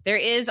 There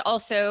is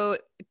also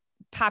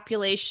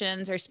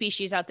populations or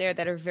species out there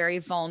that are very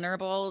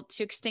vulnerable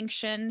to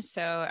extinction.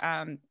 So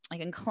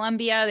like in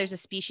Colombia, there's a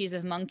species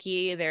of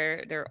monkey.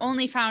 They're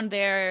only found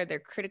there. They're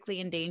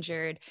critically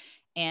endangered.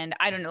 And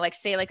I don't know, like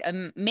say like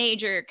a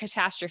major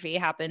catastrophe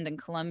happened in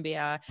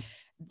Colombia,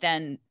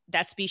 then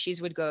that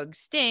species would go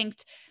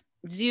extinct.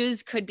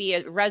 Zoos could be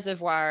a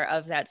reservoir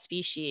of that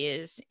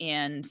species.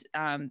 And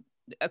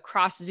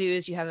across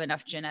zoos, you have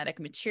enough genetic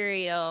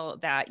material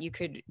that you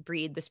could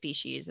breed the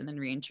species and then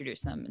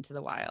reintroduce them into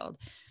the wild.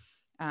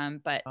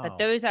 But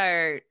those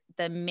are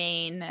the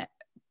main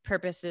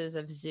purposes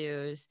of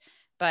zoos.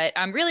 But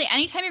really,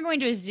 anytime you're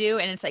going to a zoo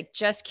and it's like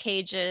just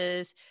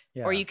cages,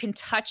 or you can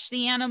touch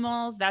the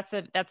animals, that's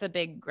a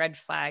big red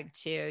flag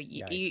too.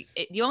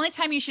 The only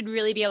time you should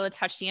really be able to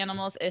touch the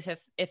animals is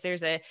if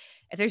there's a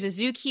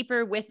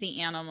zookeeper with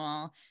the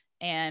animal,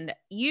 and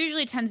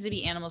usually tends to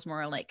be animals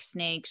more like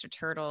snakes or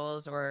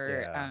turtles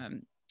or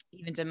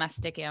even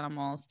domestic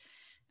animals.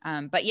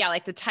 But yeah,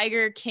 like the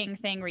Tiger King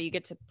thing where you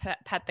get to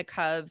pet the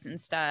cubs and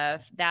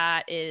stuff,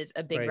 that is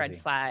a big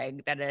red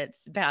flag that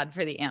it's bad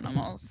for the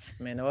animals.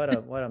 I mean,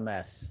 what a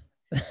mess.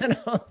 That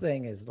whole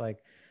thing is like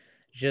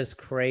just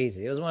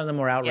crazy. It was one of the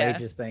more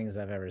outrageous things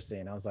I've ever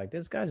seen. I was like,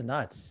 this guy's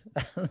nuts.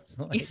 It's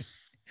like,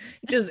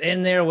 just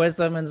in there with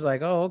them, and it's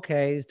like, oh,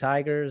 okay, these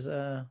tigers,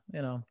 no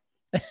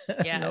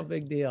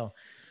big deal.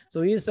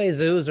 So you say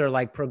zoos are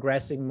like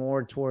progressing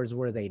more towards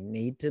where they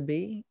need to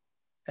be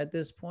at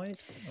this point?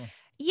 Oh.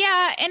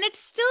 Yeah. And it's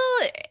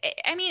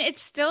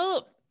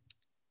still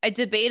a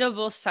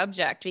debatable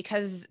subject,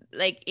 because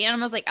like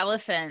animals like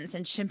elephants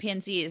and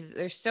chimpanzees,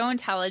 they're so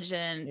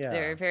intelligent. Yeah.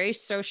 They're very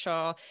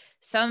social.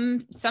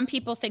 Some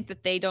people think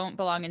that they don't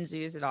belong in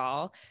zoos at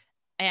all.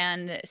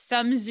 And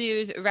some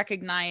zoos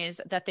recognize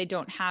that they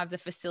don't have the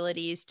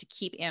facilities to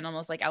keep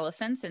animals like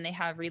elephants, and they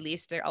have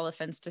released their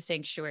elephants to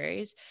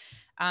sanctuaries.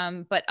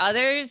 But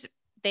others,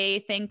 they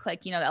think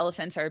like, the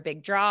elephants are a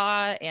big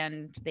draw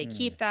and they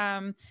keep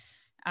them.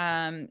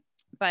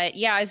 But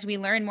yeah, as we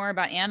learn more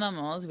about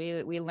animals,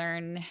 we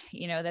learn,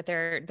 that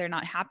they're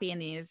not happy in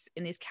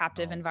these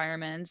captive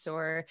environments,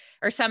 or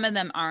some of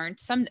them aren't.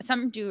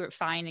 Some do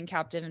fine in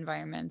captive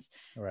environments.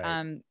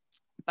 Right.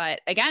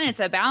 But again,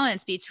 it's a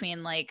balance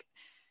between like,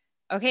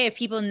 okay, if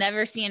people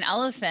never see an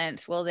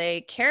elephant, will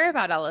they care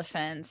about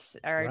elephants?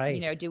 Or,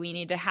 right. Do we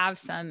need to have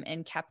some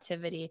in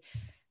captivity?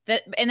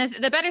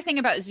 The better thing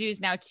about zoos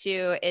now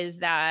too is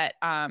that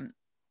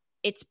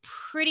it's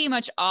pretty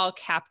much all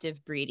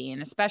captive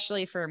breeding,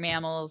 especially for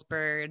mammals,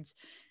 birds.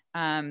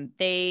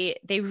 They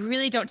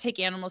really don't take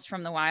animals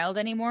from the wild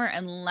anymore,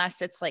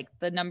 unless it's like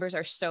the numbers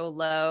are so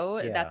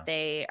low that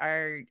they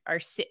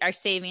are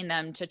saving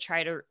them to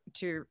try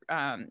to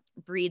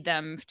breed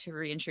them to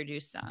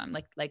reintroduce them.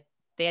 Like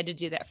they had to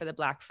do that for the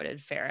black-footed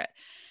ferret.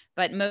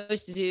 But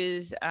most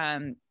zoos,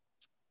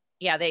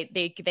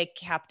 they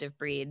captive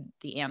breed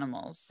the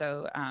animals.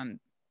 So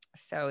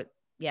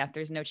yeah,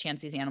 there's no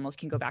chance these animals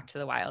can go back to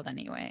the wild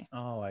anyway.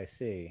 Oh, I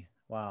see.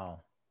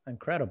 Wow.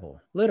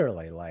 Incredible.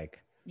 Literally,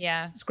 like,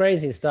 yeah, it's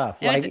crazy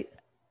stuff. Like,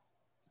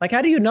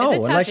 how do you know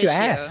unless you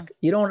ask?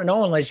 You don't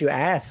know unless you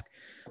ask.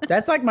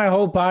 That's like my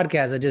whole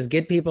podcast. I just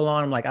get people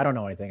on. I'm like, I don't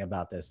know anything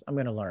about this. I'm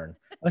going to learn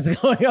what's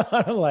going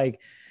on. I'm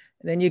like,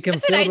 then you can.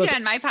 That's what I do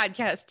on my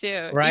podcast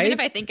too. Right? Even if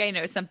I think I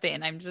know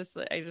something, I just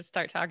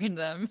start talking to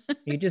them.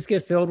 You just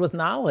get filled with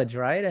knowledge,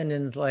 right? And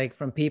it's like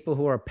from people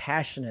who are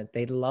passionate,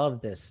 they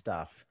love this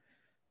stuff.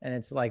 And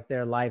it's like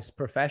their life's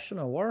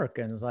professional work.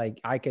 And it's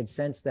like, I could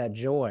sense that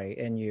joy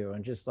in you.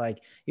 And just like,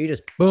 you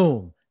just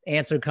boom,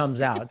 answer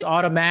comes out. It's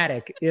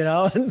automatic,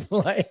 it's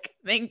like.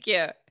 Thank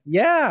you.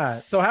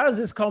 Yeah. So how has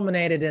this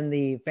culminated in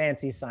the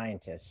Fancy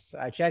Scientists?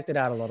 I checked it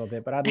out a little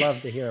bit, but I'd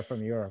love to hear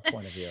from your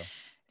point of view.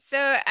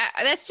 So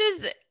that's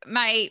just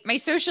my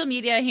social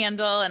media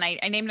handle, and I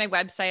named my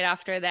website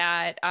after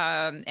that.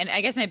 And I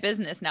guess my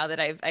business now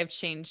that I've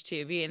changed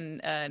to being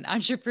an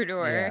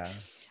entrepreneur. Yeah.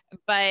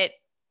 But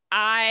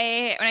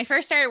when I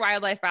first started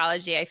wildlife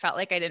biology, I felt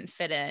like I didn't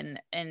fit in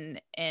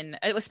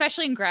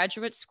especially in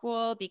graduate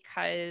school,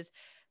 because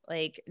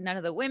like none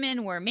of the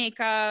women wore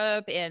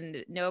makeup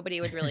and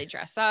nobody would really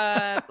dress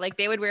up. Like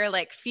they would wear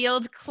like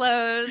field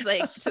clothes,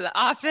 like to the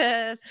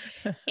office.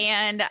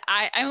 And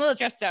I'm a little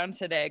dressed down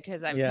today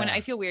because when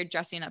I feel weird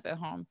dressing up at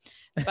home,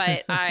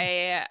 but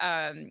I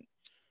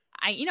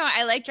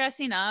like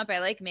dressing up. I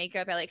like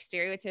makeup. I like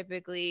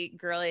stereotypically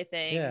girly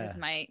things.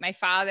 Yeah. My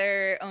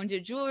father owned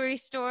a jewelry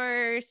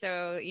store.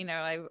 So,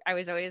 I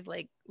was always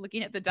like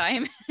looking at the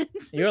diamonds.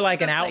 You're like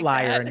an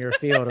outlier in your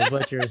field is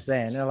what you're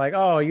saying. They're like,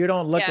 oh, you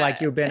don't look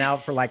like you've been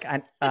out for like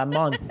a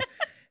month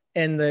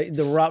in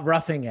the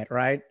roughing it,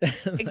 right?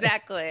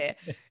 Exactly.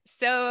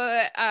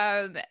 So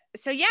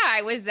yeah,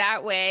 I was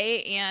that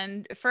way.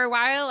 And for a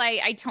while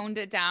I toned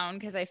it down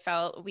because I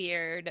felt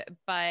weird,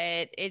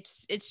 but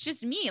it's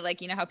just me. Like,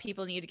 how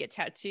people need to get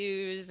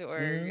tattoos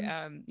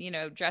or,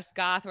 dress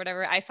goth or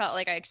whatever. I felt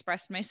like I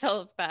expressed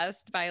myself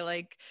best by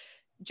like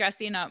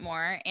dressing up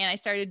more. And I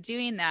started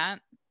doing that.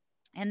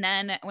 And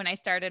then when I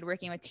started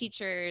working with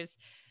teachers,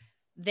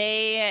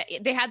 they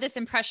had this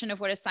impression of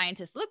what a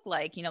scientist looked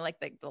like, like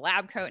the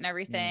lab coat and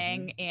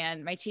everything. Mm-hmm.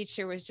 And my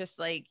teacher was just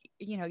like,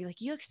 you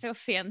look so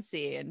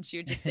fancy. And she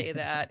would just say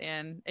that.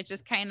 And it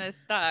just kind of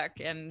stuck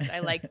and I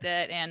liked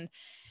it. And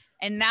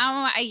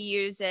now I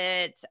use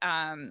it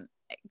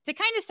to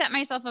kind of set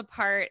myself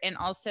apart and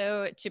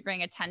also to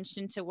bring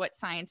attention to what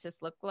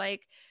scientists look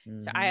like. Mm-hmm.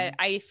 So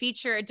I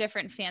feature a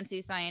different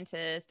fancy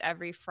scientist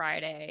every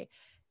Friday.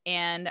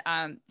 And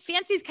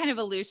fancy is kind of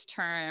a loose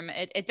term.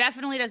 It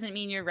definitely doesn't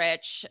mean you're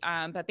rich,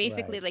 but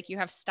basically like you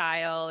have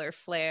style or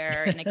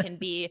flair, and it can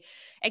be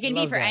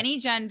for any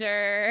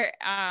gender.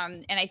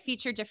 And I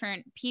feature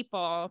different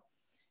people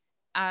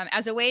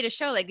as a way to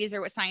show like these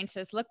are what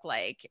scientists look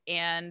like.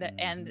 And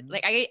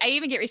like I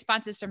even get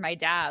responses from my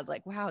dad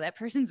like, wow, that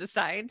person's a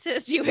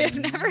scientist. You would have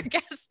never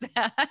guessed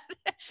that.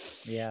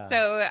 Yeah.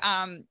 So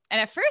and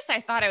at first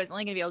I thought I was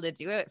only gonna be able to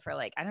do it for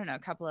like, I don't know, a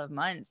couple of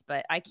months,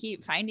 but I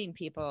keep finding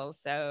people.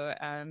 So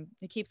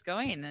it keeps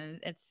going and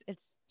it's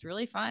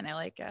really fun. I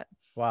like it.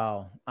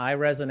 Wow. I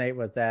resonate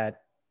with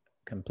that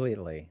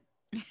completely.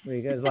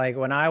 Because like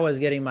when I was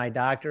getting my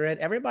doctorate,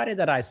 everybody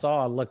that I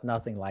saw looked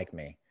nothing like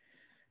me.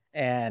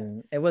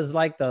 And it was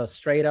like the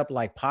straight up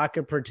like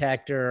pocket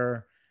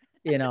protector,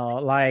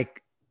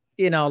 like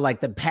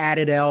the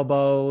padded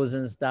elbows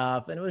and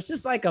stuff. And it was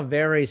just like a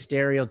very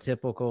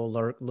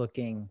stereotypical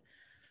looking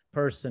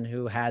person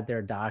who had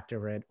their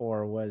doctorate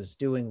or was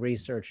doing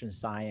research in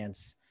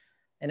science.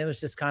 And it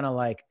was just kind of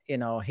like,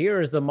 here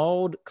is the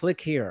mold,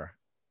 click here,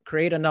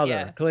 create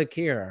another, click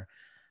here.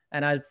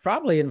 And it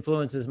probably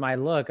influences my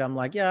look. I'm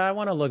like, I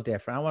want to look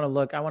different. I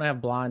want to have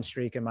blonde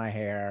streak in my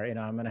hair.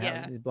 I'm going to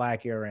have these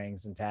black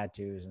earrings and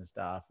tattoos and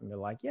stuff. And be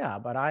like,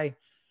 but I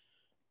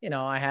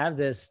have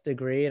this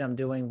degree and I'm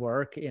doing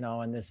work,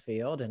 in this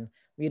field. And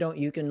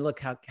you can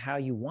look how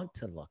you want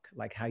to look,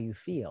 like how you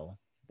feel.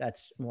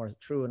 That's more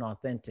true and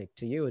authentic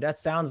to you. That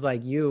sounds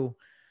like you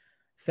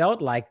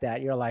felt like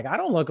that. You're like, I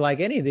don't look like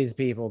any of these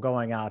people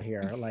going out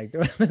here, like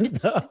doing this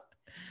stuff.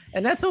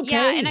 And that's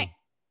okay. Yeah.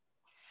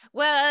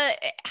 Well,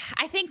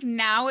 I think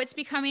now it's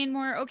becoming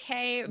more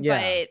okay,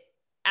 but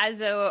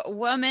as a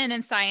woman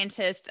in science,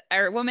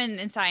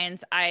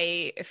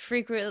 I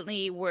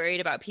frequently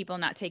worried about people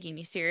not taking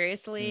me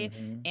seriously.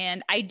 Mm-hmm.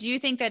 And I do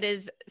think that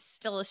is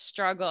still a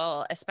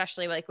struggle,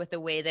 especially like with the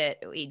way that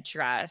we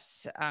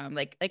dress.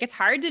 Like it's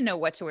hard to know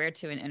what to wear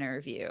to an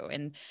interview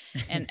and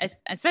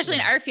especially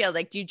in our field,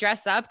 like do you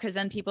dress up? Cause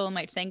then people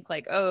might think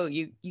like, oh,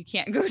 you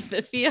can't go to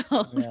the field.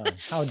 Yeah.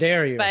 How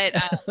dare you?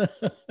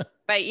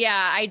 But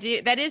yeah, I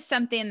do. That is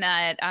something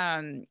that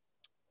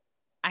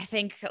I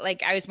think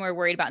like I was more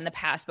worried about in the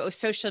past, but with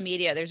social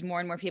media, there's more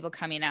and more people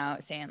coming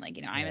out saying like,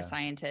 I'm a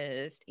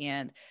scientist.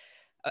 And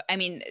I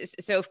mean,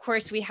 so of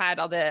course we had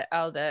all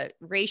the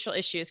racial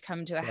issues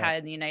come to a head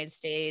in the United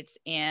States,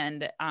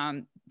 and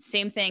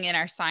same thing in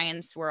our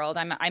science world.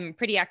 I'm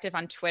pretty active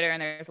on Twitter,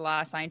 and there's a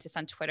lot of scientists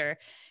on Twitter.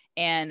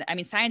 And I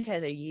mean, science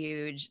has a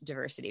huge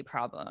diversity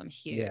problem,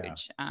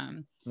 huge.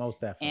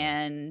 Most definitely.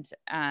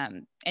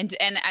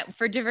 And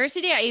for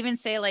diversity, I even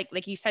say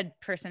like you said,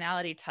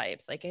 personality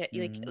types, like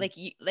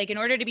in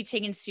order to be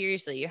taken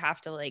seriously, you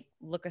have to like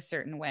look a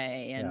certain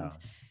way.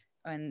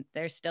 And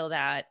there's still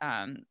that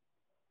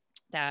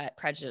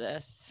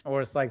prejudice.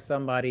 Or it's like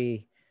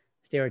somebody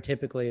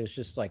stereotypically is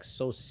just like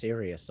so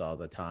serious all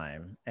the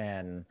time.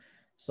 And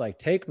it's like,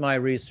 take my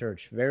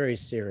research very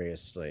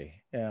seriously,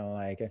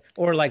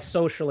 or like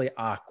socially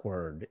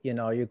awkward,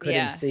 you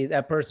couldn't see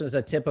that person is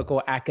a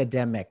typical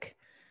academic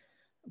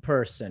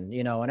person,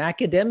 and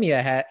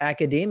academia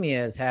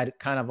has had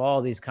kind of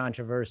all these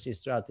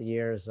controversies throughout the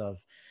years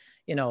of,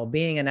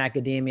 being in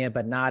academia,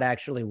 but not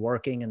actually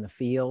working in the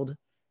field.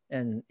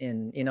 And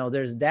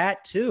there's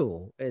that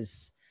too,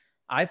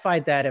 I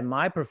fight that in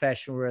my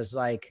profession where it's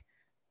like,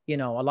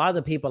 a lot of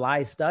the people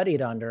I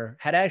studied under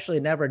had actually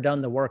never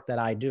done the work that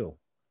I do.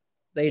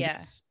 They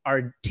just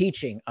are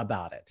teaching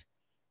about it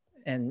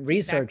and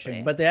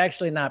researching, but they're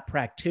actually not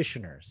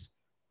practitioners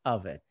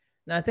of it.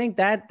 And I think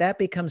that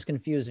becomes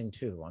confusing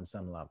too on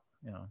some level,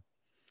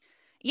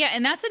 Yeah,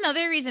 and that's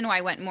another reason why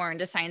I went more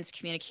into science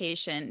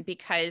communication,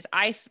 because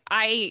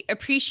I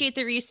appreciate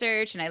the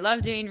research and I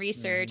love doing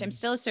research. I'm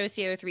still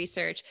associated with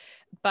research,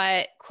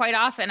 but quite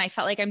often I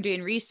felt like I'm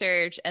doing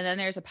research and then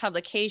there's a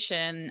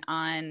publication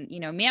on,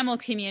 mammal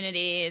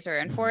communities or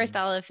on forest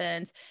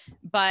elephants,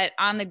 but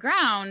on the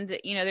ground,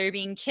 they're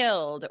being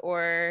killed,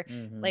 or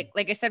like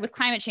I said, with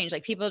climate change,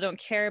 like people don't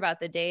care about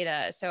the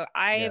data. So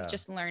I've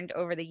just learned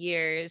over the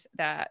years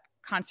that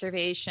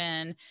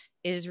conservation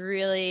is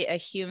really a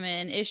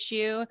human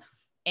issue.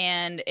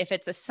 And if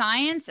it's a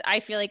science, I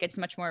feel like it's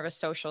much more of a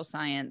social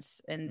science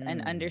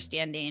and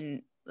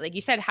understanding, like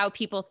you said, how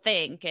people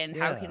think and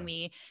how can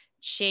we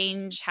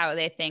change how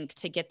they think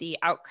to get the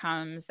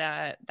outcomes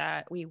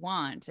that we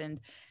want.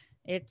 And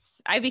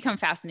I've become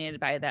fascinated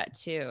by that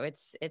too.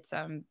 It's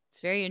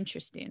very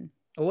interesting.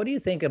 What do you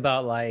think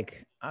about,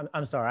 like,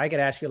 I'm sorry, I could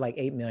ask you like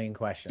 8 million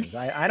questions.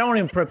 I don't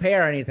even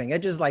prepare anything.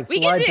 It just like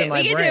floods in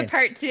my brain. We can do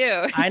part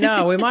 2. I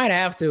know, we might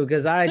have to,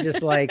 because I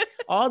just like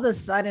all of a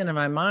sudden in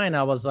my mind,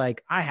 I was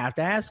like, I have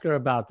to ask her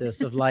about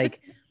this, of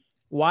like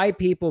why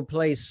people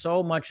place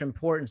so much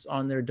importance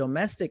on their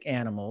domestic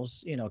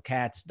animals,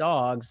 cats,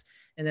 dogs,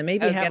 and then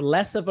maybe have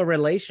less of a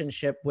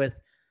relationship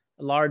with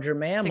larger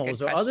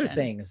mammals or other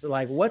things.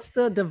 Like, what's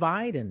the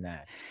divide in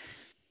that?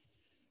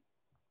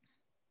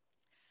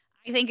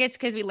 I think it's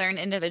because we learn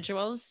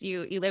individuals.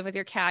 You live with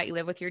your cat, you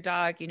live with your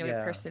dog,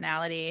 your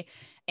personality.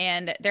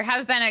 And there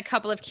have been a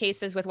couple of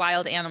cases with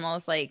wild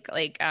animals, like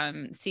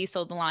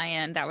Cecil the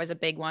lion, that was a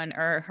big one,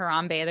 or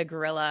Harambe the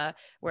gorilla,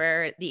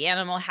 where the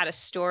animal had a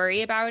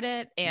story about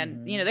it.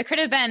 And, there could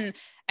have been,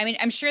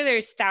 I'm sure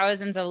there's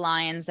thousands of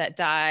lions that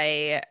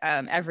die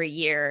every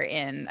year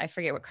in, I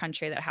forget what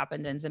country that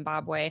happened in,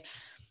 Zimbabwe,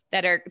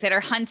 that are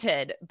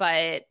hunted.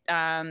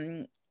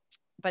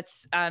 But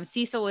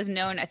Cecil was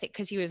known, I think,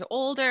 because he was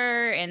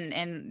older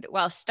and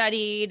well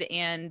studied,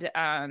 and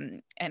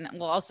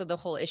also the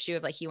whole issue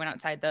of like he went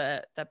outside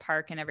the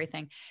park and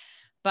everything.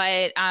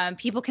 But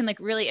people can like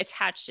really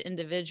attach to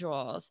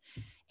individuals,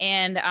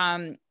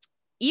 and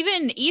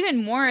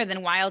even more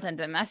than wild and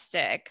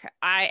domestic.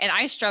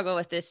 I struggle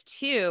with this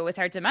too. With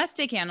our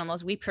domestic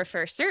animals, we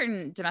prefer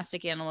certain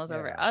domestic animals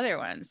over other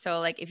ones. So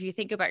like if you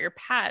think about your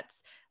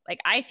pets, like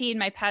I feed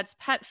my pets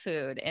pet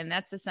food, and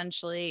that's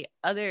essentially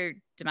other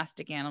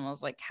domestic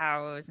animals like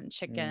cows and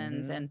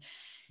chickens.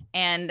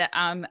 And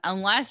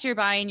unless you're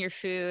buying your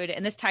food,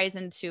 and this ties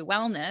into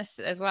wellness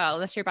as well,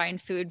 unless you're buying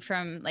food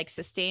from like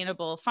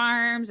sustainable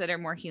farms that are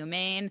more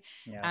humane,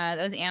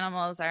 those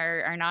animals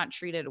are not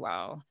treated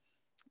well.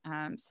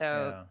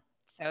 So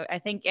I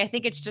think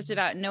it's just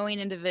about knowing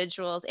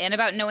individuals and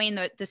about knowing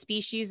the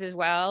species as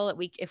well.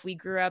 If we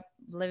grew up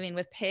living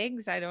with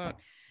pigs,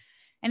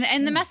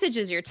 and the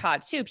messages you're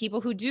taught too. People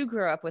who do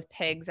grow up with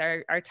pigs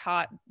are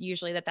taught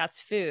usually that that's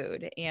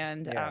food.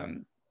 And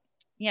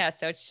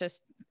so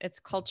it's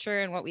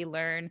culture and what we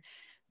learn.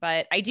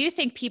 But I do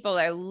think people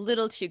are a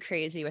little too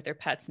crazy with their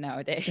pets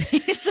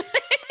nowadays.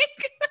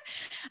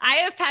 I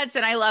have pets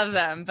and I love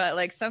them, but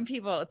like some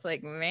people, it's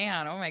like,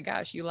 man, oh my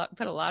gosh, you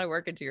put a lot of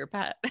work into your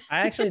pet. I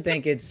actually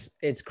think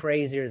it's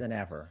crazier than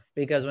ever,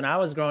 because when I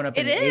was growing up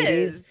in the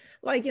 80s,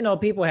 like,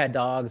 people had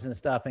dogs and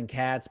stuff and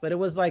cats, but it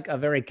was like a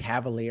very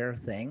cavalier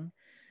thing.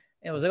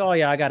 It was like, oh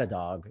yeah, I got a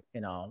dog,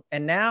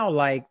 and now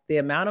like the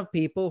amount of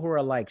people who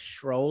are like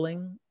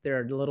strolling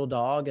their little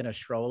dog in a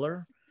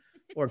stroller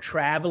or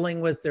traveling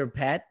with their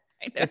pet,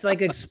 it's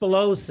like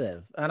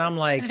explosive. And I'm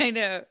like, I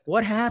know,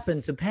 what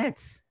happened to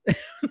pets?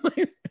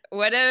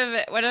 One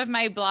of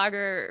my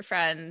blogger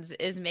friends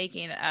is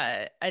making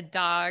a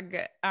dog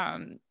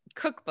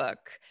cookbook,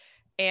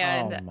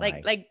 and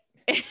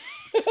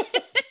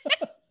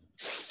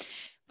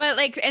but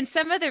like, and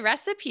some of the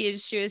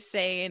recipes she was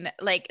saying,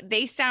 like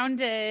they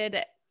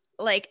sounded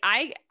like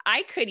I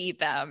could eat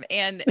them,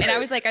 and I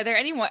was like, are there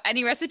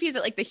any recipes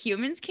that like the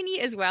humans can eat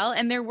as well?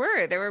 And there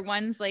were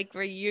ones like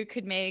where you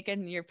could make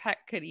and your pet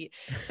could eat.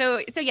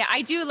 So yeah,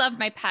 I do love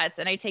my pets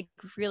and I take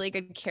really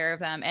good care of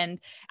them. And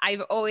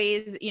I've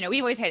always,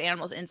 we've always had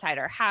animals inside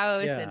our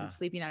house and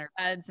sleeping on our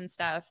beds and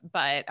stuff.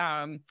 But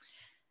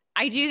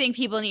I do think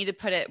people need to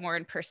put it more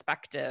in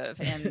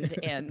perspective,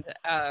 and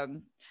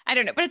I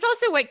don't know, but it's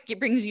also what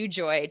brings you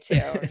joy too.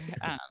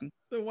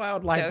 It's a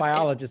wildlife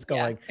biologist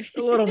going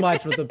a little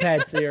much with the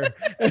pets here.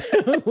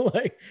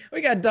 Like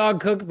we got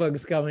dog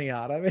cookbooks coming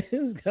out. I mean,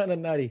 it's kind of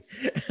nutty.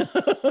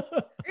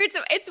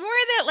 It's more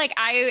that like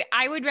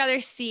I would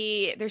rather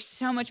see, there's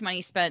so much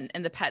money spent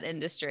in the pet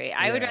industry.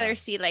 I would rather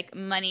see like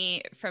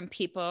money from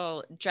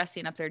people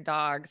dressing up their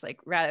dogs, like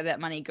rather that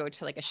money go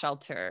to like a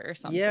shelter or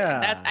something.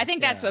 I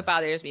think that's what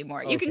bothers me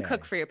more. You can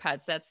cook for your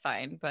pets, that's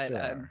fine, but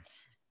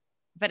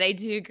but I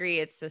do agree.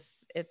 It's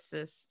this,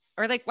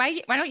 or like,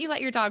 why don't you let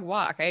your dog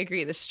walk? I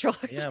agree. The stroller.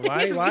 Yeah.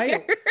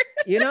 Why?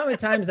 You know how many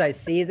times I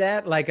see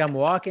that? Like I'm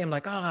walking, I'm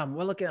like, oh,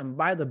 I'm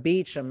by the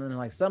beach. I'm in,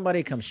 like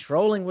somebody comes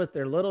strolling with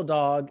their little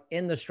dog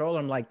in the stroller.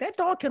 I'm like, that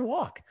dog can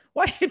walk.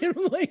 Why can't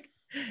it like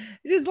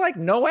just like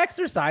no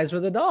exercise for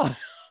the dog?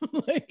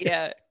 Like,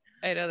 Yeah,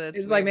 I know that's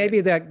it's weird. like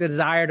maybe the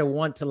desire to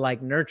want to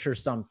like nurture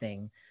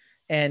something.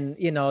 And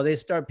you know,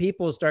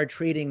 people start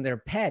treating their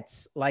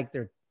pets like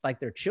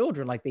their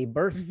children, like they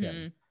birthed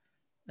them.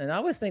 And I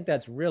always think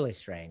that's really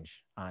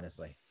strange,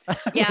 honestly.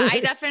 Yeah, I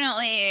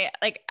definitely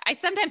like, I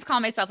sometimes call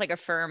myself like a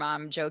fur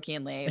mom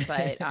jokingly,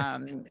 but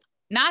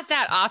not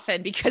that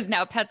often because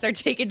now pets are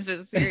taken so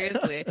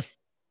seriously.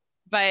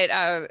 But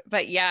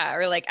yeah,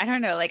 or like, I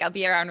don't know, like I'll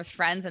be around with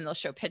friends and they'll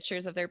show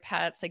pictures of their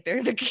pets, like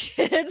they're the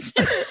kids and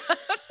stuff.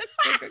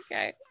 It's like,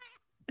 okay.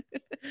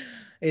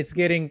 It's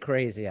getting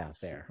crazy out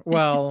there.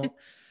 Well,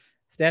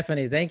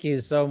 Stephanie, thank you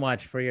so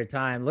much for your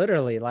time.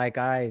 Literally, like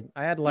I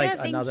had like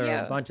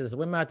another bunch of this.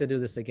 We might have to do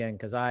this again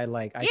because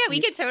we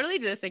could totally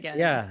do this again.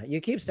 Yeah,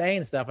 you keep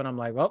saying stuff, and I'm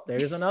like, well,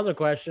 there's another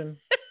question.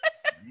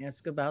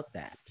 Ask about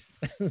that.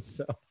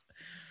 So,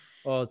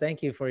 well,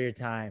 thank you for your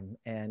time,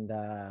 and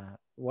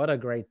what a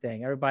great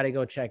thing. Everybody,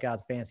 go check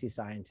out Fancy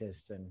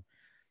Scientists and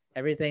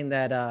everything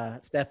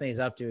that Stephanie's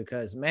up to.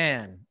 Because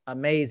man,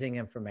 amazing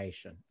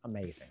information.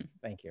 Amazing.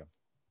 Thank you.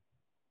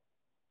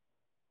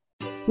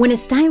 When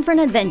it's time for an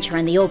adventure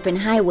on the open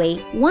highway,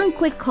 one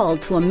quick call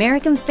to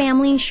American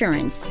Family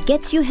Insurance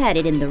gets you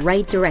headed in the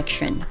right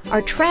direction.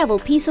 Our travel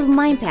peace of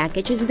mind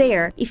package is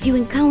there if you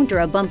encounter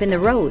a bump in the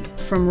road.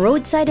 From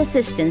roadside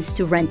assistance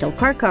to rental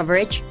car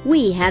coverage,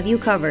 we have you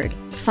covered.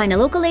 Find a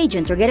local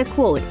agent or get a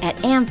quote at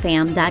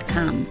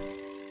amfam.com.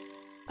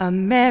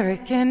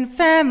 American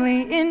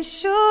Family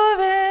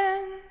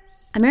Insurance.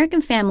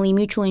 American Family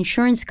Mutual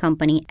Insurance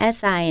Company,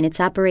 SI, and its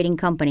operating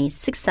companies,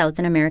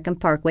 6000 American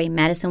Parkway,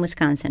 Madison,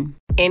 Wisconsin.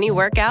 Any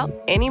workout,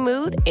 any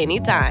mood,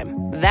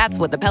 anytime. That's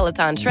what the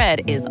Peloton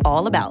Tread is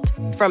all about.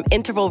 From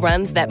interval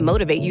runs that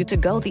motivate you to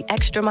go the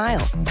extra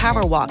mile,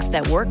 power walks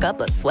that work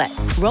up a sweat,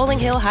 rolling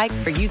hill hikes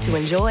for you to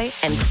enjoy,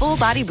 and full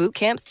body boot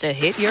camps to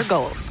hit your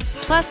goals.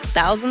 Plus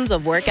thousands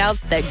of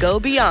workouts that go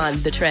beyond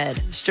the tread.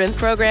 Strength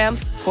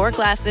programs, core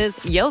classes,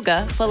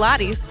 yoga,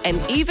 Pilates,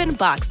 and even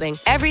boxing.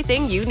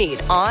 Everything you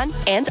need on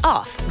and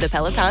off the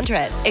Peloton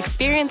Tread.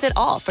 Experience it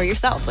all for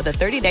yourself with a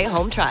 30-day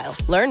home trial.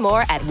 Learn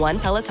more at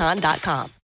onepeloton.com.